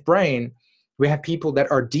have the left brain, we have people that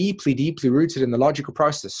are deeply, deeply rooted in the logical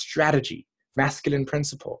process, strategy, masculine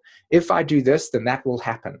principle. If I do this, then that will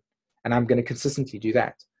happen. And I'm going to consistently do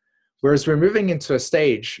that. Whereas we're moving into a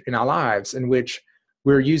stage in our lives in which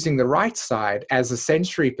we're using the right side as a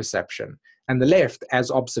sensory perception and the left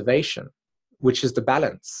as observation, which is the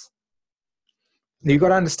balance. Now, you've got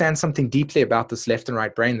to understand something deeply about this left and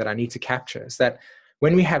right brain that I need to capture, is that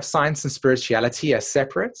when we have science and spirituality as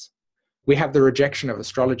separate, we have the rejection of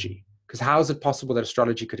astrology. Because how is it possible that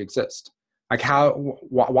astrology could exist? Like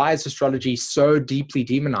why is astrology so deeply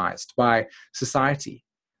demonized by society?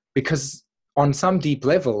 Because on some deep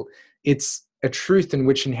level, it's a truth in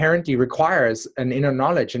which inherently requires an inner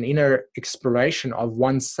knowledge, an inner exploration of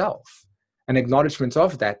oneself, an acknowledgement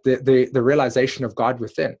of that, the realization of God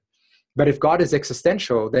within. But if God is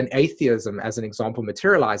existential, then atheism, as an example,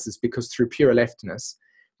 materializes, because through pure leftness,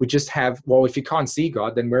 we just have, well, if you can't see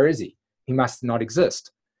God, then where is he? He must not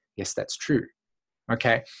exist. Yes, that's true.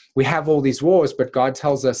 Okay, we have all these wars, but God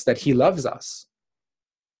tells us that he loves us.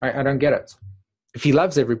 I don't get it. If he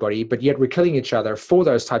loves everybody, but yet we're killing each other for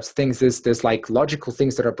those types of things, there's like logical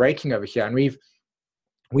things that are breaking over here. And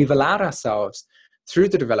we've allowed ourselves, through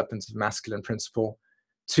the development of masculine principle,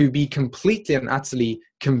 to be completely and utterly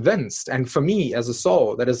convinced. And for me, as a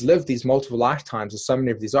soul that has lived these multiple lifetimes of so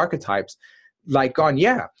many of these archetypes, like gone,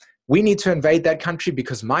 yeah, we need to invade that country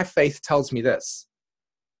because my faith tells me this.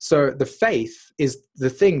 So the faith is the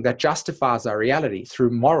thing that justifies our reality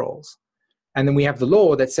through morals. And then we have the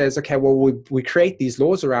law that says, okay, well, we create these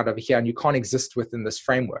laws around over here and you can't exist within this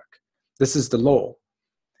framework. This is the law.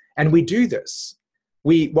 And we do this.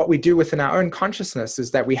 What we do within our own consciousness is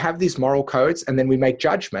that we have these moral codes, and then we make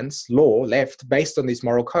judgments, law, left, based on these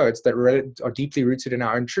moral codes that are deeply rooted in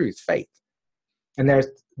our own truth, faith. And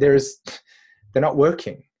they're not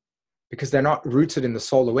working, because they're not rooted in the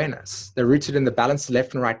soul awareness. They're rooted in the balanced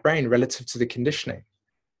left and right brain relative to the conditioning.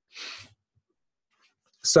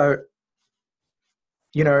 So,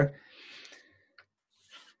 you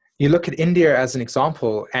look at India as an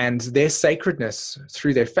example, and their sacredness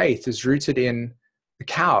through their faith is rooted in the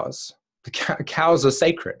cows. The cows are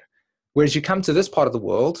sacred. Whereas you come to this part of the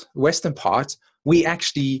world, the Western part, we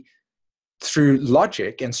actually, through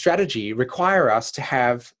logic and strategy, require us to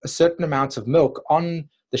have a certain amount of milk on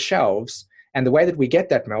the shelves. And the way that we get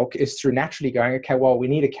that milk is through naturally going, okay, well, we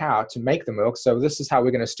need a cow to make the milk, so this is how we're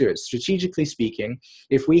going to do it. Strategically speaking,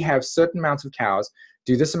 if we have certain amounts of cows,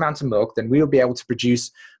 do this amount of milk, then we'll be able to produce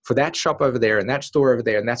for that shop over there and that store over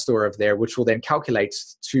there and that store over there, which will then calculate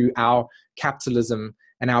to our capitalism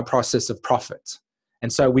and our process of profit.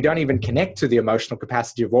 And so we don't even connect to the emotional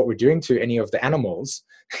capacity of what we're doing to any of the animals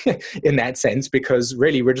in that sense, because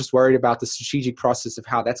really we're just worried about the strategic process of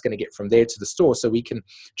how that's going to get from there to the store, so we can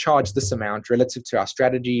charge this amount relative to our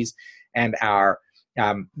strategies and our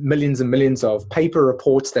millions and millions of paper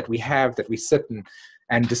reports that we have, that we sit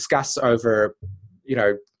and discuss over,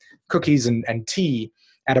 cookies and tea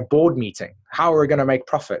at a board meeting. How are we going to make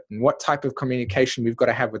profit, and what type of communication we've got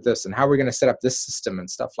to have with this, and how we're going to set up this system and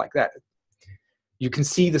stuff like that. You can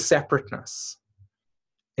see the separateness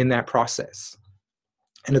in that process.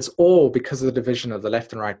 And it's all because of the division of the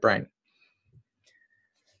left and right brain.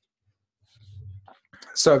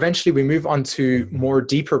 So eventually we move on to more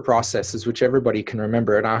deeper processes, which everybody can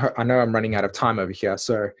remember. And I know I'm running out of time over here,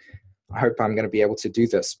 so I hope I'm going to be able to do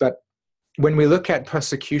this. But when we look at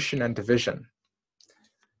persecution and division,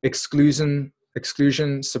 exclusion,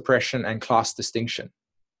 suppression, and class distinction,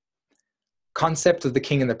 concept of the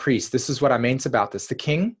king and the priest, this is what I meant about this. The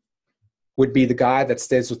king would be the guy that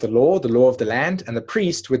stays with the law of the land, and the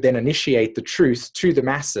priest would then initiate the truth to the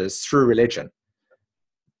masses through religion.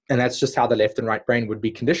 And that's just how the left and right brain would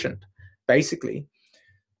be conditioned. Basically,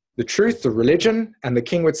 the truth, the religion, and the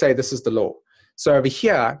king would say, this is the law. So over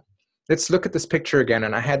here, let's look at this picture again,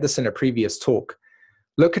 and I had this in a previous talk.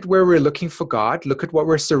 Look at where we're looking for God. Look at what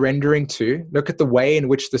we're surrendering to. Look at the way in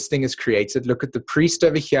which this thing is created. Look at the priest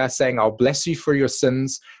over here saying, I'll bless you for your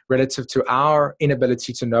sins, relative to our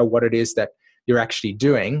inability to know what it is that you're actually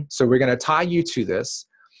doing. So we're going to tie you to this.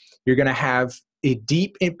 You're going to have a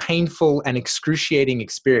deep, painful, and excruciating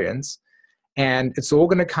experience. And it's all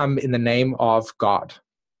going to come in the name of God,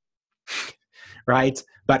 right?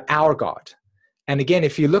 But our God. And again,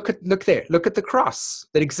 if you look there, look at the cross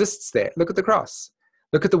that exists there. Look at the cross.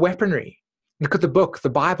 Look at the weaponry. Look at the book, the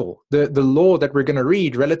Bible, the law that we're going to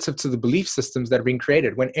read relative to the belief systems that have been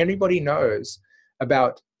created. When anybody knows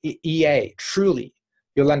about EA, truly,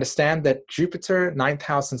 you'll understand that Jupiter, 9th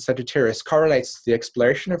house, and Sagittarius correlates to the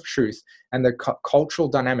exploration of truth and the cultural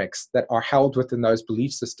dynamics that are held within those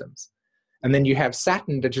belief systems. And then you have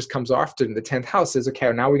Saturn that just comes after in the 10th house, says,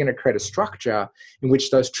 okay, now we're going to create a structure in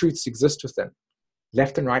which those truths exist within.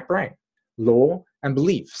 Left and right brain, law and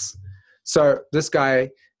beliefs. So this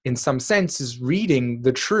guy in some sense, is reading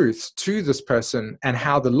the truth to this person and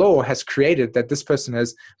how the law has created that this person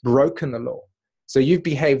has broken the law. So you've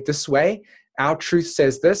behaved this way. Our truth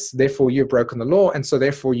says this, therefore you've broken the law, and so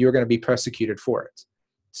therefore you're going to be persecuted for it.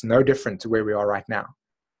 It's no different to where we are right now.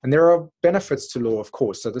 And there are benefits to law, of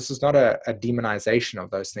course. So this is not a demonization of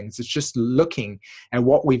those things. It's just looking at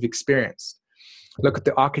what we've experienced. Look at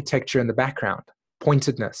the architecture in the background,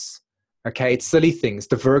 pointedness. Okay, it's silly things,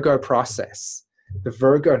 the Virgo process, the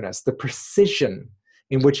Virgo-ness, the precision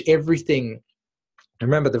in which everything.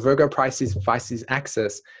 Remember, the Virgo Pisces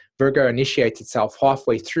axis, Virgo initiates itself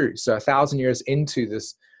halfway through. So 1,000 years into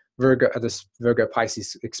this Virgo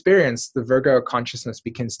Pisces experience, the Virgo consciousness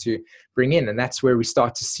begins to bring in. And that's where we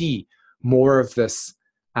start to see more of this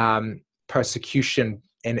persecution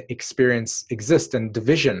and experience exist, and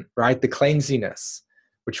division, right? The cleansiness,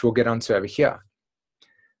 which we'll get onto over here.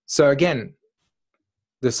 So again,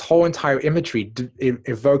 this whole entire imagery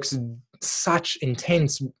evokes such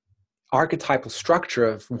intense archetypal structure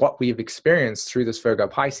of what we've experienced through this Virgo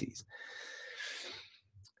Pisces.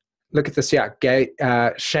 Look at this,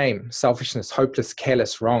 shame, selfishness, hopeless,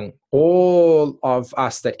 careless, wrong. All of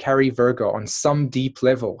us that carry Virgo on some deep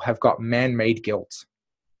level have got man-made guilt,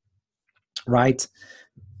 right?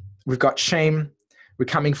 We've got shame. We're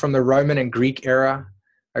coming from the Roman and Greek era,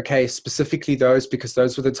 okay, specifically those, because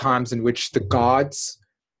those were the times in which the gods,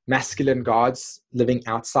 masculine gods living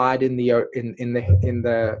outside in the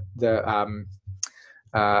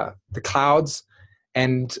clouds,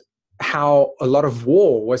 and how a lot of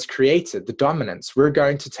war was created, the dominance. We're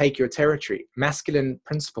going to take your territory. Masculine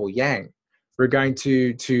principle, yang. We're going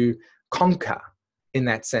to conquer in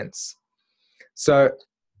that sense. So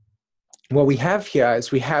what we have here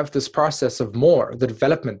is we have this process of more, the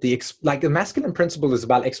development, like the masculine principle is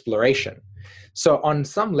about exploration. So on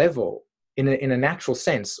some level, in a natural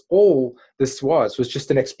sense, all this was just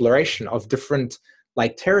an exploration of different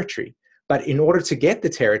like territory. But in order to get the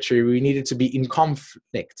territory, we needed to be in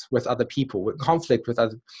conflict with other people, with conflict with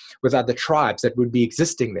other tribes that would be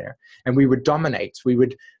existing there. And we would dominate, we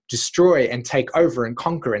would destroy and take over and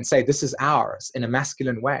conquer and say, this is ours, in a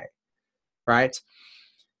masculine way, right?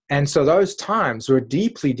 And so those times were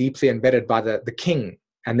deeply, deeply embedded by the king.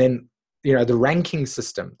 And then, you know, the ranking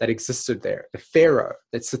system that existed there, the pharaoh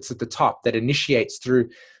that sits at the top, that initiates through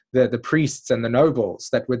the priests and the nobles,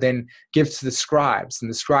 that would then give to the scribes,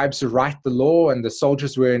 and the scribes would write the law, and the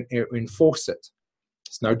soldiers would enforce it.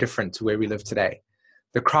 It's no different to where we live today.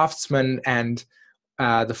 The craftsmen and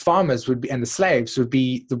the farmers would be, and the slaves would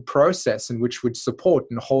be the process in which would support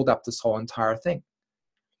and hold up this whole entire thing.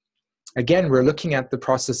 Again, we're looking at the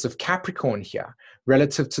process of Capricorn here,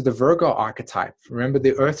 relative to the Virgo archetype. Remember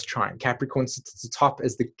the Earth trine. Capricorn sits at the top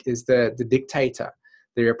as the dictator,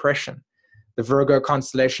 the oppression. The Virgo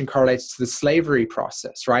constellation correlates to the slavery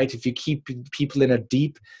process, right? If you keep people in a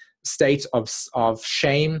deep state of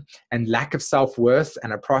shame and lack of self-worth,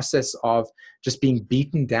 and a process of just being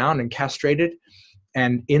beaten down and castrated,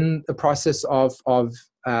 and in the process of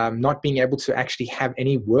not being able to actually have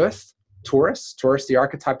any worth, Taurus, the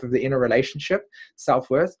archetype of the inner relationship,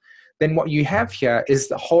 self-worth, then what you have here is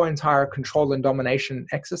the whole entire control and domination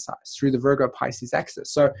exercise through the Virgo Pisces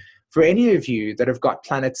axis. So for any of you that have got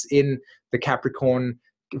planets in the Capricorn,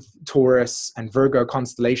 Taurus, and Virgo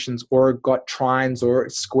constellations, or got trines or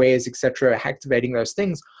squares, etc., activating those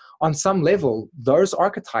things, on some level, those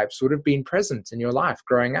archetypes would have been present in your life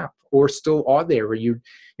growing up, or still are there, where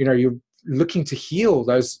you're looking to heal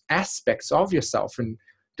those aspects of yourself in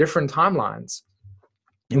different timelines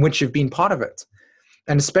in which you've been part of it.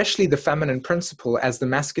 And especially the feminine principle, as the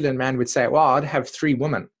masculine man would say, well, I'd have 3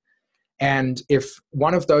 women. And if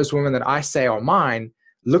one of those women that I say are mine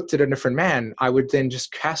looked at a different man, I would then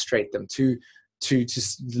just castrate them to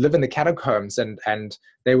live in the catacombs, and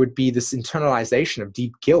there would be this internalization of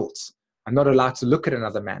deep guilt. I'm not allowed to look at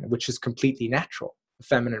another man, which is completely natural, the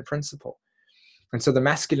feminine principle. And so the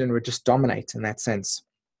masculine would just dominate in that sense.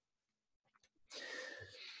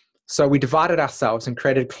 So we divided ourselves and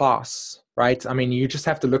created class, right? I mean, you just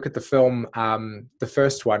have to look at the film, the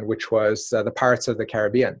first one, which was the Pirates of the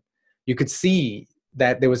Caribbean. You could see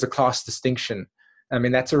that there was a class distinction. I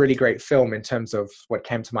mean, that's a really great film in terms of what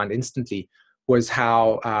came to mind instantly was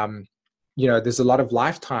how, there's a lot of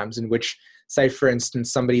lifetimes in which, say, for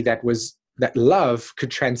instance, somebody that love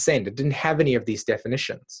could transcend. It didn't have any of these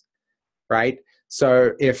definitions, right?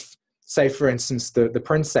 So if, say, for instance, the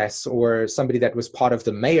princess or somebody that was part of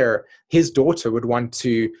the mayor, his daughter would want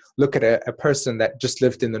to look at a person that just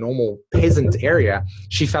lived in the normal peasant area.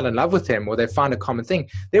 She fell in love with him, or they found a common thing.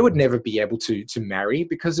 They would never be able to marry,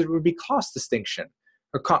 because it would be class distinction,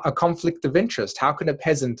 a conflict of interest. How can a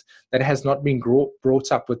peasant that has not been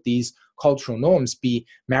brought up with these cultural norms be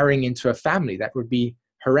marrying into a family? That would be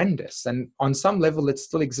horrendous. And on some level, it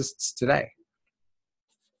still exists today.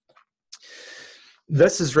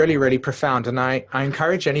 This is really, really profound. And I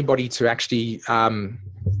encourage anybody to actually, find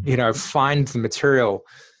the material.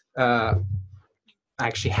 I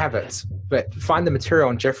actually have it, but find the material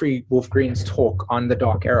on Jeffrey Wolf Green's talk on the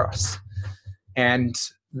Dark Eros. And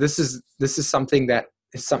this is something that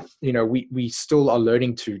is we still are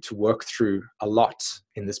learning to work through a lot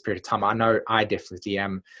in this period of time. I know I definitely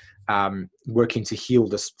am working to heal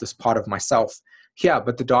this part of myself here,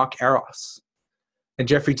 but the Dark Eros. And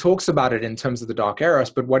Jeffrey talks about it in terms of the Dark Eros,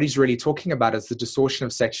 but what he's really talking about is the distortion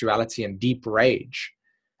of sexuality and deep rage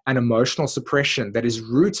and emotional suppression that is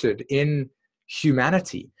rooted in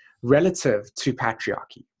humanity relative to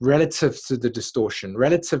patriarchy, relative to the distortion,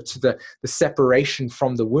 relative to the separation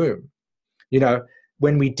from the womb.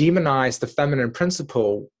 When we demonize the feminine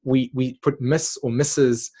principle, we put Miss or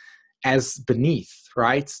Mrs. as beneath,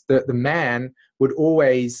 right? The man would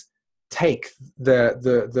always take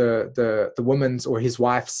the woman's or his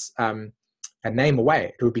wife's name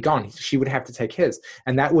away. It would be gone. She would have to take his.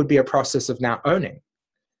 And that would be a process of now owning,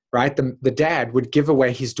 right? The dad would give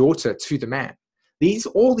away his daughter to the man.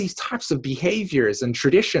 All these types of behaviors and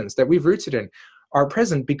traditions that we've rooted in are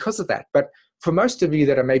present because of that. But for most of you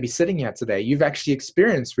that are maybe sitting here today, you've actually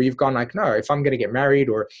experienced where you've gone like, no, if I'm going to get married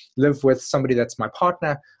or live with somebody that's my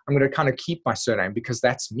partner, I'm going to kind of keep my surname because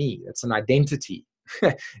that's me. It's an identity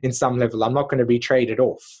in some level. I'm not going to be traded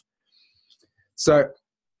off. So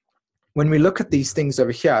when we look at these things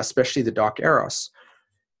over here, especially the Dark Eros,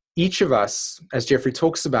 each of us, as Jeffrey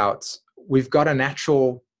talks about, we've got a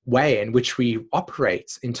natural way in which we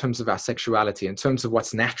operate in terms of our sexuality, in terms of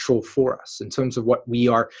what's natural for us, in terms of what we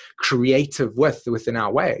are creative within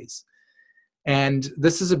our ways. And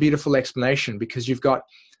this is a beautiful explanation because you've got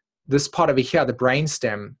this part over here, the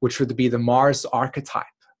brainstem, which would be the Mars archetype.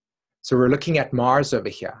 So we're looking at Mars over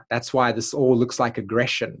here. That's why this all looks like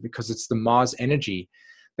aggression, because it's the Mars energy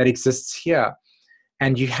that exists here.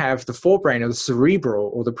 And you have the forebrain or the cerebral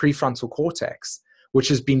or the prefrontal cortex, which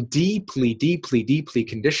has been deeply, deeply, deeply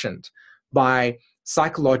conditioned by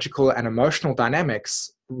psychological and emotional dynamics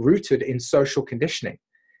rooted in social conditioning.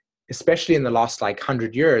 Especially in the last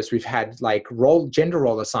 100 years, we've had gender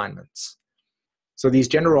role assignments. So these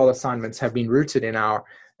gender role assignments have been rooted in our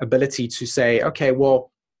ability to say, okay,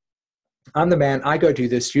 well, I'm the man, I go do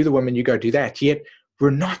this, you're the woman, you go do that. Yet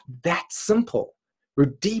we're not that simple. We're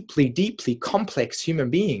deeply, deeply complex human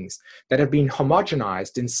beings that have been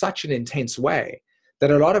homogenized in such an intense way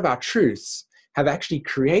that a lot of our truths have actually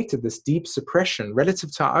created this deep suppression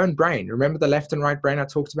relative to our own brain. Remember the left and right brain I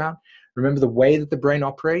talked about? Remember the way that the brain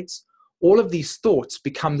operates? All of these thoughts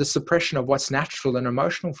become the suppression of what's natural and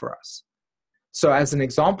emotional for us. So as an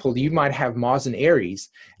example, you might have Mars and Aries,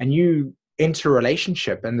 and you enter a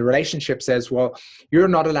relationship, and the relationship says, well, you're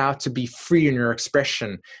not allowed to be free in your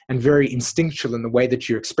expression and very instinctual in the way that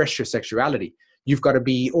you express your sexuality. You've got to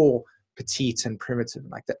be all petite and primitive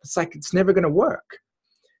like that. It's never going to work.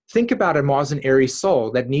 Think about a Mars and Aries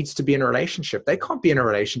soul that needs to be in a relationship. They can't be in a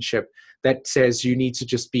relationship that says you need to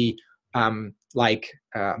just be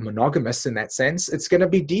monogamous in that sense. It's going to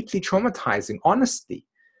be deeply traumatizing, honestly,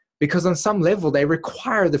 because on some level they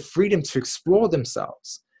require the freedom to explore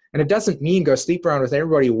themselves. And it doesn't mean go sleep around with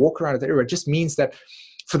everybody, walk around with everybody. It just means that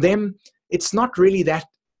for them, it's not really that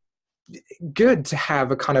good to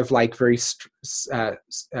have a kind of very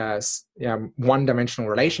one-dimensional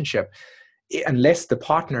relationship unless the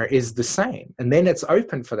partner is the same. And then it's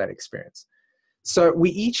open for that experience. So we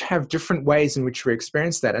each have different ways in which we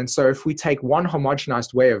experience that. And so if we take one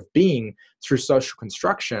homogenized way of being through social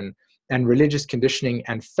construction and religious conditioning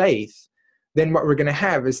and faith, then what we're going to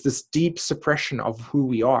have is this deep suppression of who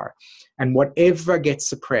we are. And whatever gets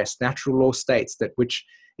suppressed, natural law states that which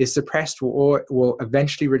is suppressed will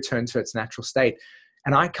eventually return to its natural state.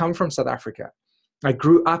 And I come from South Africa. I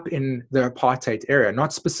grew up in the apartheid era,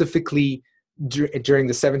 not specifically during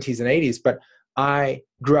the 70s and 80s, but I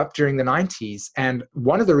grew up during the 90s. And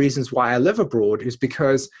one of the reasons why I live abroad is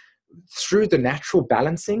because through the natural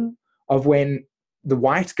balancing of when the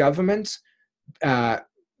white government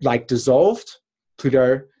dissolved,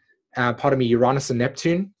 Pluto, Uranus and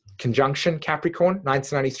Neptune, conjunction Capricorn,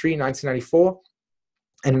 1993, 1994.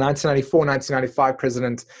 And in 1994, 1995,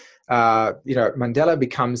 President Mandela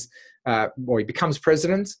becomes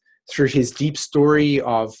president through his deep story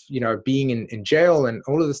of being in jail and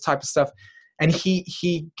all of this type of stuff. And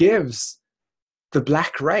he gives the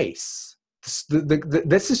black race,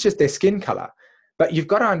 this is just their skin color, But you've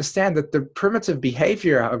got to understand that the primitive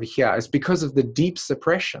behavior over here is because of the deep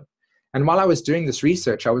suppression. And while I was doing this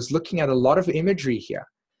research, I was looking at a lot of imagery here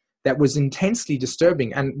that was intensely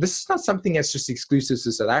disturbing. And this is not something that's just exclusive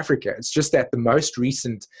to South Africa. It's just that the most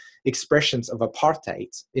recent expressions of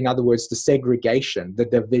apartheid, in other words, the segregation, the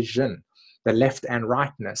division, the left and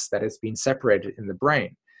rightness that has been separated in the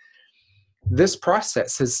brain, this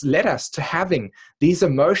process has led us to having these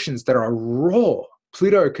emotions that are raw.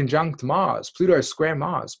 Pluto conjunct Mars, Pluto square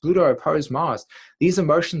Mars, Pluto opposed Mars. These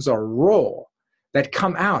emotions are raw, that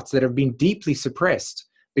come out, that have been deeply suppressed,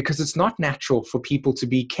 because it's not natural for people to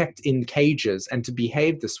be kept in cages and to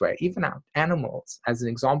behave this way. Even our animals, as an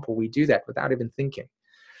example, we do that without even thinking,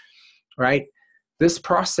 right? This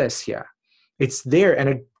process here, it's there and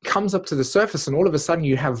it comes up to the surface, and all of a sudden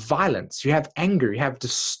you have violence, you have anger, you have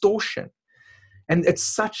distortion. And it's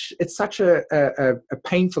such a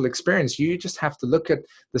painful experience. You just have to look at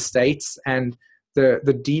the states and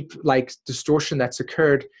the deep distortion that's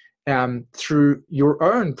occurred through your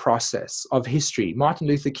own process of history. Martin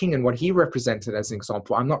Luther King and what he represented as an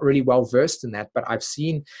example. I'm not really well versed in that, but I've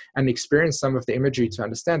seen and experienced some of the imagery to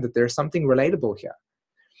understand that there's something relatable here.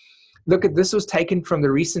 Look, at this was taken from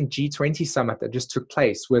the recent G20 summit that just took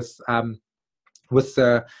place with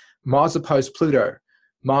the Mars opposed Pluto.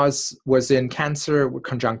 Mars was in Cancer,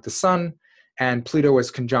 conjunct the Sun, and Pluto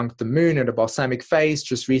was conjunct the Moon in a balsamic phase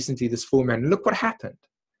just recently this full moon. Look what happened.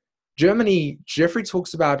 Germany, Jeffrey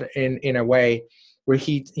talks about in a way where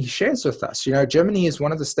he shares with us, Germany is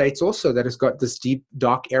one of the states also that has got this deep,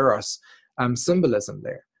 dark Eros symbolism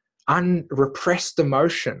there. Unrepressed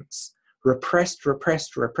emotions, repressed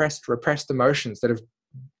emotions that have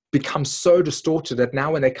become so distorted that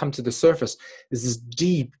now when they come to the surface, there's this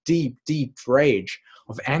deep, deep, deep rage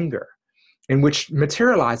of anger, in which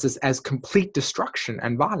materializes as complete destruction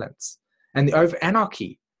and violence and the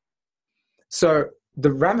anarchy. So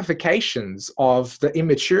the ramifications of the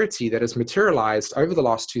immaturity that has materialized over the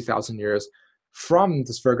last 2,000 years from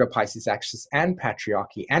this Virgo Pisces axis and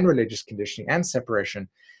patriarchy and religious conditioning and separation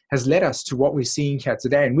has led us to what we're seeing here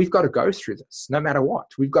today. And we've got to go through this no matter what.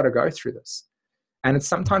 We've got to go through this. And it's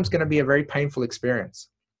sometimes going to be a very painful experience.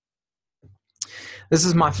 This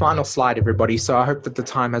is my final slide, everybody. So I hope that the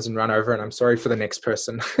time hasn't run over, and I'm sorry for the next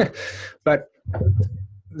person. But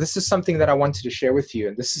this is something that I wanted to share with you.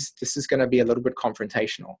 And this is going to be a little bit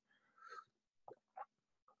confrontational.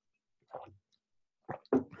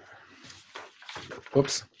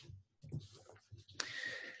 Whoops.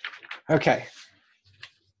 Okay.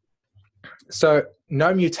 So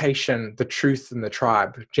no mutation, the truth in the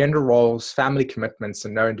tribe, gender roles, family commitments,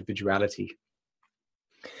 and no individuality.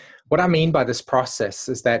 What I mean by this process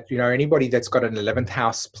is that, anybody that's got an 11th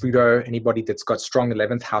house Pluto, anybody that's got strong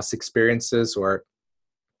 11th house experiences, or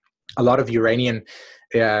a lot of Uranian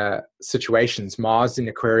situations, Mars in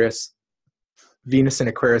Aquarius, Venus in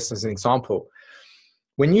Aquarius as an example.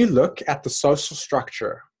 When you look at the social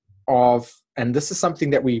structure of, and this is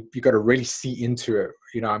something that you got to really see into it.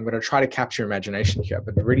 I'm going to try to capture imagination here,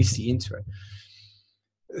 but really see into it.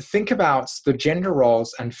 Think about the gender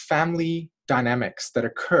roles and family dynamics that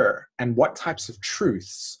occur and what types of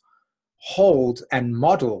truths hold and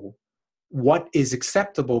model what is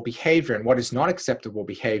acceptable behavior and what is not acceptable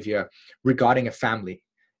behavior regarding a family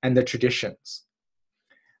and the traditions.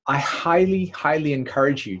 I highly, highly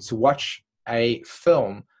encourage you to watch a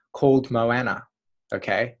film called Moana,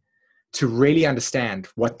 okay, to really understand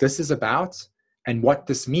what this is about and what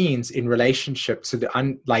this means in relationship to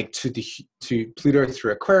to Pluto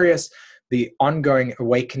through Aquarius, the ongoing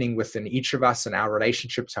awakening within each of us and our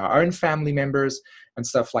relationship to our own family members and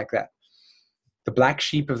stuff like that. The black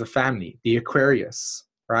sheep of the family, the Aquarius,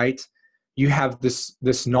 right? You have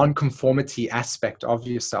this non-conformity aspect of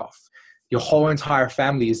yourself. Your whole entire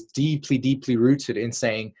family is deeply, deeply rooted in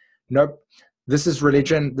saying, nope, this is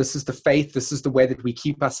religion, this is the faith, this is the way that we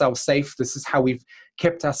keep ourselves safe, this is how we've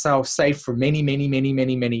kept ourselves safe for many, many, many,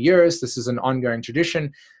 many, many years, this is an ongoing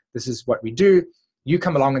tradition, this is what we do. You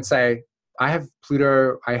come along and say, I have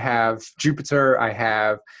Pluto, I have Jupiter, I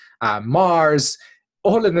have Mars,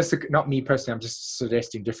 all in this, not me personally, I'm just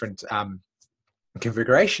suggesting different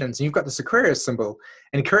configurations. And you've got this Aquarius symbol,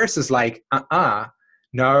 and Aquarius is like,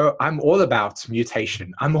 no, I'm all about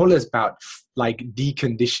mutation. I'm all about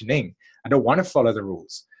deconditioning. I don't want to follow the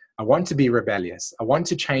rules. I want to be rebellious. I want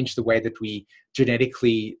to change the way that we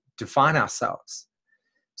genetically define ourselves.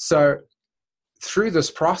 So through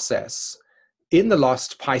this process, in the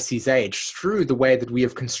lost Pisces age, through the way that we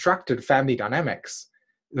have constructed family dynamics,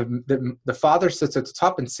 the father sits at the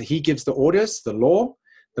top and so he gives the orders, the law,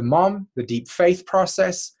 the mom, the deep faith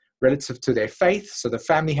process, relative to their faith. So the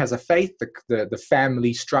family has a faith, the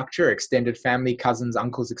family structure, extended family, cousins,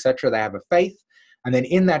 uncles, etc. They have a faith. And then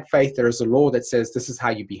in that faith, there is a law that says this is how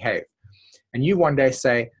you behave. And you one day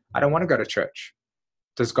say, I don't want to go to church.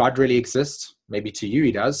 Does God really exist? Maybe to you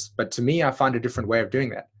he does, but to me, I find a different way of doing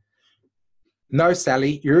that. No,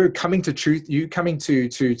 Sally, you're coming to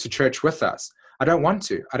church with us. I don't want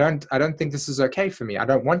to. I don't think this is okay for me. I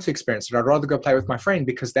don't want to experience it. I'd rather go play with my friend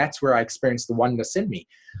because that's where I experience the oneness in me.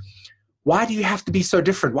 Why do you have to be so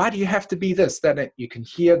different? Why do you have to be this? That you can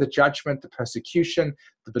hear the judgment, the persecution,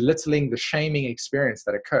 the belittling, the shaming experience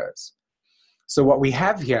that occurs. So what we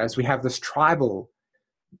have here is we have this tribal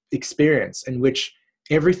experience in which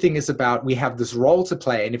everything is about, we have this role to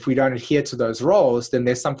play, and if we don't adhere to those roles, then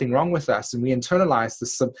there's something wrong with us, and we internalize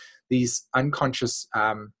these unconscious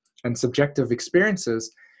and subjective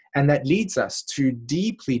experiences, and that leads us to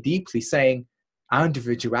deeply, deeply saying our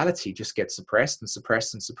individuality just gets suppressed and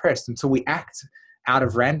suppressed and suppressed until we act out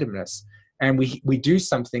of randomness, and we do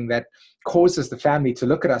something that causes the family to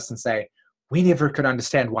look at us and say, we never could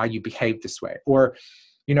understand why you behave this way, or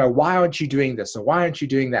why aren't you doing this? Or why aren't you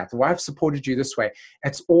doing that? Or why I've supported you this way?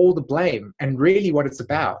 It's all the blame. And really what it's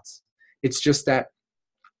about, it's just that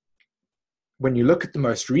when you look at the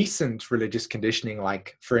most recent religious conditioning,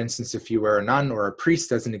 like for instance, if you were a nun or a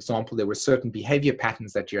priest, as an example, there were certain behavior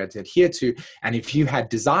patterns that you had to adhere to. And if you had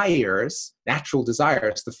desires, natural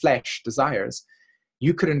desires, the flesh desires,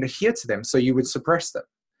 you couldn't adhere to them. So you would suppress them.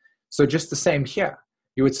 So just the same here.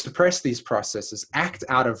 You would suppress these processes, act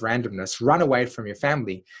out of randomness, run away from your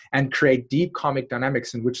family, and create deep karmic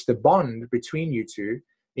dynamics in which the bond between you two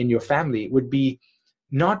in your family would be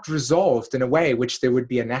not resolved in a way which there would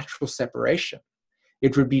be a natural separation.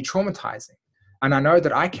 It would be traumatizing. And I know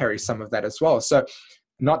that I carry some of that as well. So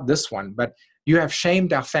not this one, but you have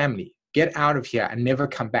shamed our family. Get out of here and never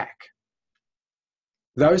come back.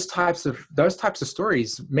 Those types of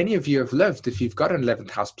stories, many of you have lived if you've got an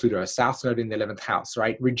 11th house Pluto, a South Node in the 11th house,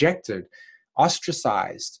 right? Rejected,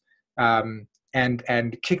 ostracized,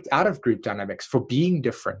 and kicked out of group dynamics for being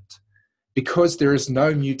different, because there is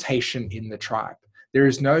no mutation in the tribe. There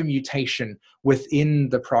is no mutation within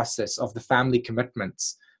the process of the family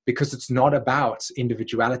commitments, because it's not about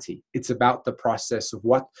individuality. It's about the process of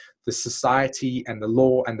what the society and the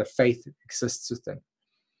law and the faith exists within.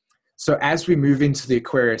 So as we move into the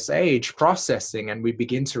Aquarius age processing and we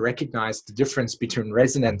begin to recognize the difference between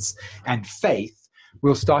resonance and faith,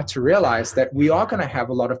 we'll start to realize that we are going to have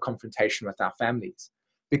a lot of confrontation with our families,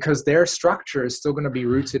 because their structure is still going to be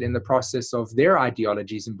rooted in the process of their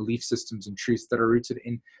ideologies and belief systems and truths that are rooted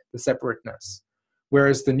in the separateness.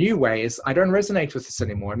 Whereas the new way is, I don't resonate with this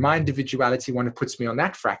anymore. And my individuality puts me on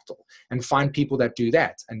that fractal and find people that do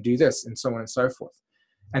that and do this and so on and so forth.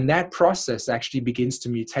 And that process actually begins to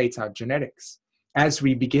mutate our genetics as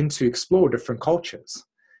we begin to explore different cultures.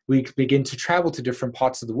 We begin to travel to different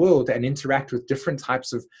parts of the world and interact with different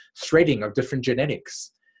types of threading of different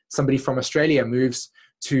genetics. Somebody from Australia moves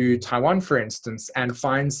to Taiwan, for instance, and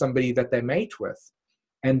finds somebody that they mate with.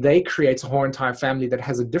 And they create a whole entire family that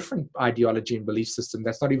has a different ideology and belief system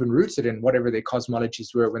that's not even rooted in whatever their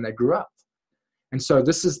cosmologies were when they grew up. And so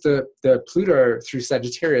this is the Pluto through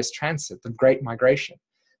Sagittarius transit, the Great Migration.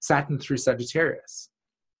 Saturn through Sagittarius.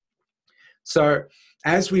 So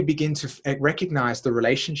as we begin to recognize the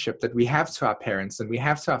relationship that we have to our parents and we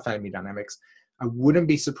have to our family dynamics, I wouldn't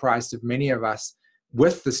be surprised if many of us,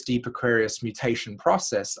 with this deep Aquarius mutation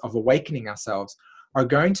process of awakening ourselves, are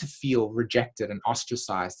going to feel rejected and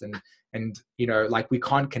ostracized and like we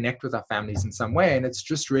can't connect with our families in some way. And it's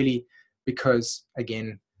just really because,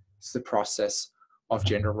 again, it's the process of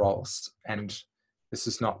gender roles, and this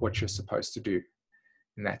is not what you're supposed to do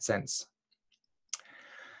in that sense.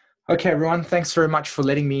 Okay, everyone, thanks very much for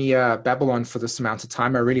letting me babble on for this amount of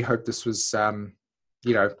time. I really hope this was,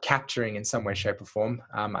 capturing in some way, shape, or form.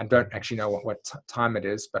 I don't actually know what time it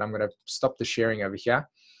is, but I'm going to stop the sharing over here.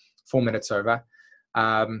 4 minutes over.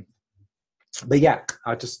 But yeah,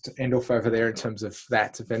 I'll just end off over there in terms of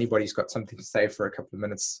that. If anybody's got something to say for a couple of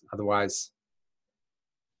minutes, otherwise.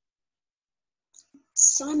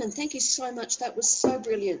 SΥmON, thank you so much. That was so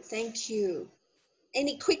brilliant. Thank you.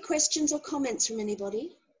 Any quick questions or comments from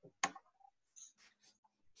anybody?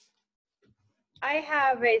 I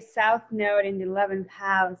have a South Node in the 11th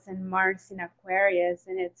house and Mars in Aquarius,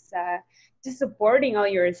 and it's just supporting all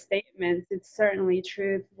your statements. It's certainly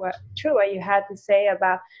true what you had to say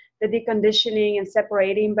about the deconditioning and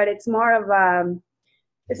separating, but it's more of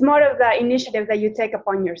the initiative that you take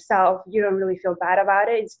upon yourself. You don't really feel bad about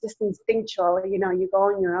it. It's just instinctual. You go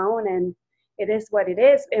on your own, and it is what it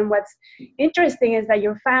is. And what's interesting is that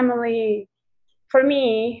your family for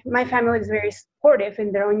me, my family is very supportive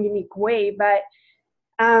in their own unique way. But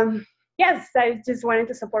yes, I just wanted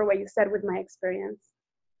to support what you said with my experience.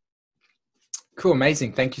 Cool,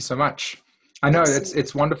 amazing. Thank you so much. I know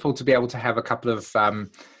it's wonderful to be able to have a couple of,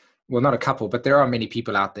 well, not a couple, but there are many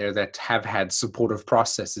people out there that have had supportive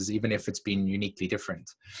processes, even if it's been uniquely different.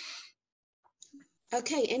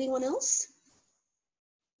 Okay, anyone else?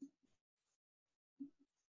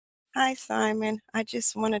 Hi, Simon. I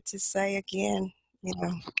just wanted to say again, you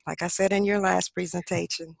know, like I said in your last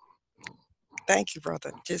presentation, thank you,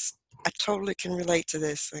 brother. Just, I totally can relate to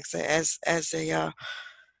this. Like I say, as a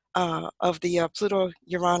of the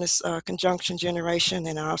Pluto-Uranus conjunction generation,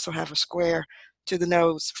 and I also have a square to the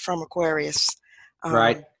nodes from Aquarius.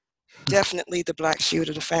 Right. Definitely the black sheep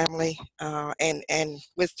of the family, and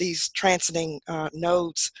with these transiting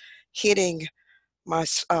nodes hitting my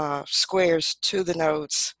squares to the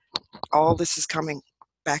nodes, all this is coming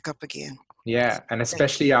back up again. Yeah, and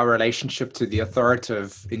especially our relationship to the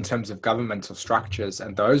authoritative in terms of governmental structures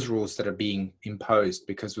and those rules that are being imposed,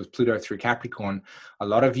 because with Pluto through Capricorn, a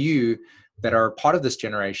lot of you that are part of this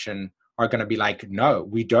generation are going to be like, no,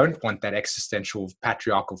 we don't want that existential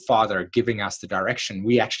patriarchal father giving us the direction.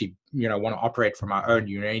 We actually, you know, want to operate from our own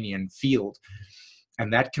Uranian field.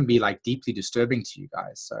 And that can be like deeply disturbing to you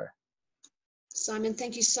guys. So Simon,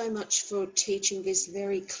 thank you so much for teaching this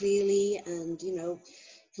very clearly and, you know,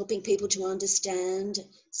 helping people to understand.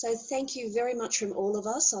 So thank you very much from all of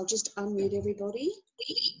us. I'll just unmute everybody.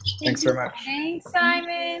 thanks very much. Thanks,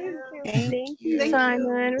 Simon. Thank you,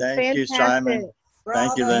 Simon. Thank you, Simon. Bravo.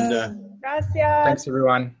 Thank you, Linda. Gracias. Thanks,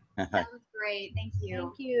 everyone. That was great. Thank you.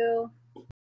 Thank you.